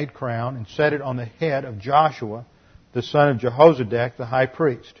 make an ornate crown, and set it on the head of Joshua, the son of Jehozadak, the high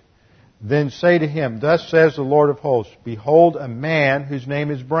priest. Then say to him, thus says the Lord of hosts, behold a man whose name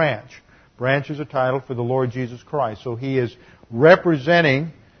is Branch." Branch is a title for the Lord Jesus Christ. So he is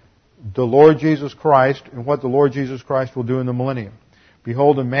representing the Lord Jesus Christ and what the Lord Jesus Christ will do in the millennium.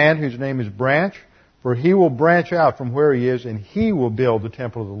 "Behold a man whose name is Branch, for he will branch out from where he is, and he will build the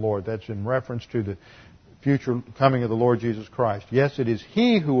temple of the Lord." That's in reference to the future coming of the Lord Jesus Christ. Yes, it is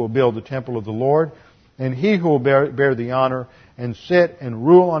he who will build the temple of the Lord, and he who will bear the honor and sit and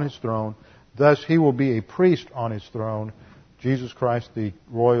rule on his throne. Thus he will be a priest on his throne. Jesus Christ, the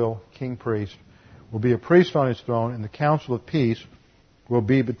royal king priest, will be a priest on his throne, and the council of peace will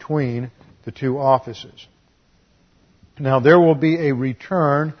be between the two offices. Now there will be a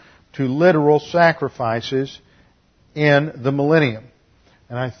return to literal sacrifices in the millennium.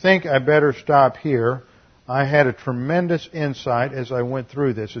 And I think I better stop here. I had a tremendous insight as I went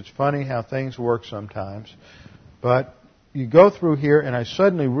through this. It's funny how things work sometimes. But you go through here, and I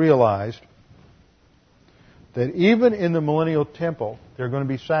suddenly realized that even in the millennial temple, there are going to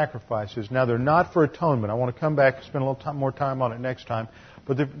be sacrifices. Now, they're not for atonement. I want to come back and spend a little more time on it next time.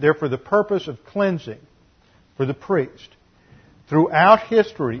 But they're for the purpose of cleansing for the priest. Throughout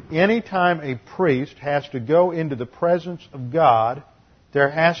history, any time a priest has to go into the presence of God, there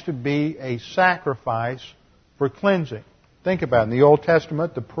has to be a sacrifice for cleansing. Think about it. In the Old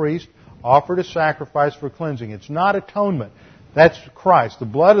Testament, the priest offered a sacrifice for cleansing. It's not atonement. That's Christ. The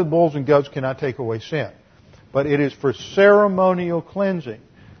blood of the bulls and goats cannot take away sin. But it is for ceremonial cleansing.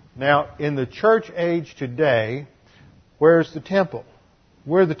 Now, in the church age today, where's the temple?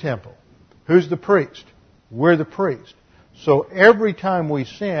 We're the temple. Who's the priest? We're the priest. So every time we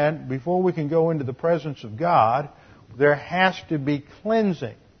sin, before we can go into the presence of God, there has to be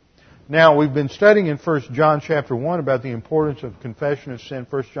cleansing. Now, we've been studying in 1 John chapter 1 about the importance of confession of sin,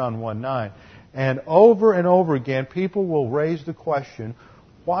 1 John 1:9. And over again, people will raise the question,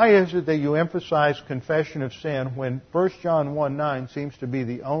 why is it that you emphasize confession of sin when 1 John 1:9 seems to be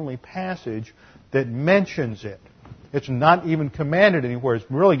the only passage that mentions it? It's not even commanded anywhere. It's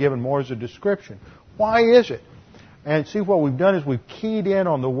really given more as a description. Why is it? And see, what we've done is we've keyed in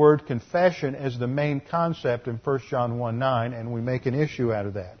on the word confession as the main concept in 1 John 1:9, and we make an issue out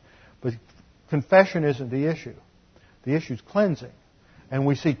of that. But confession isn't the issue. The issue is cleansing. And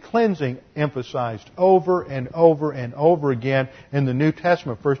we see cleansing emphasized over and over and over again in the New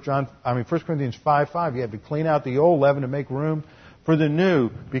Testament. 1 Corinthians 5:5. You have to clean out the old leaven to make room for the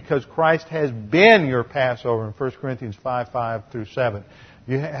new, because Christ has been your Passover in 1 Corinthians 5:5 through 7.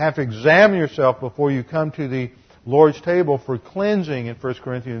 You have to examine yourself before you come to the Lord's table for cleansing in 1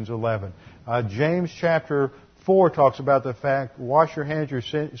 Corinthians 11. James chapter 4 talks about the fact, wash your hands, your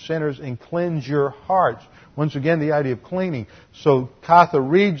sinners, and cleanse your hearts. Once again, the idea of cleaning. So,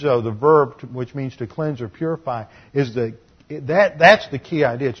 katharizo, the verb which means to cleanse or purify, is that's the key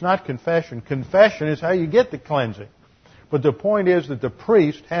idea. It's not confession. Confession is how you get the cleansing. But the point is that the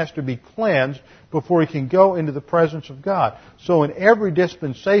priest has to be cleansed before he can go into the presence of God. So in every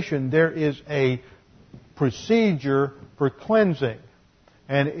dispensation, there is a procedure for cleansing.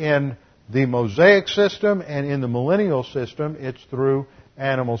 And in the Mosaic system and in the millennial system, it's through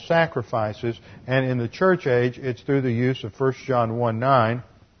animal sacrifices. And in the church age, it's through the use of 1 John 1:9.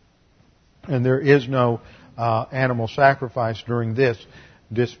 And there is no animal sacrifice during this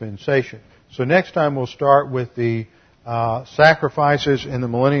dispensation. So next time we'll start with the sacrifices in the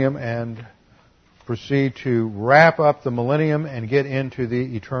millennium and proceed to wrap up the millennium and get into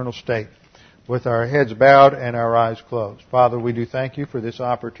the eternal state with our heads bowed and our eyes closed. Father, we do thank you for this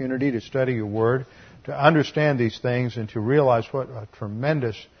opportunity to study your word, to understand these things, and to realize what a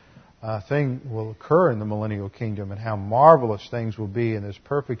tremendous thing will occur in the millennial kingdom and how marvelous things will be in this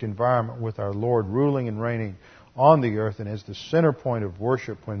perfect environment with our Lord ruling and reigning on the earth and as the center point of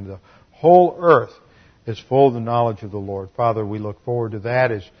worship when the whole earth is full of the knowledge of the Lord. Father, we look forward to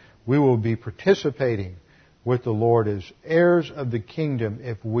that as we will be participating with the Lord as heirs of the kingdom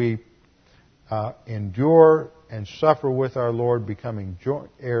if we endure and suffer with our Lord, becoming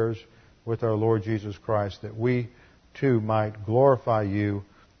joint heirs with our Lord Jesus Christ, that we too might glorify you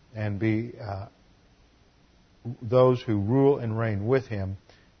and be those who rule and reign with him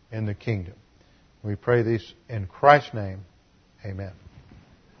in the kingdom. We pray this in Christ's name. Amen.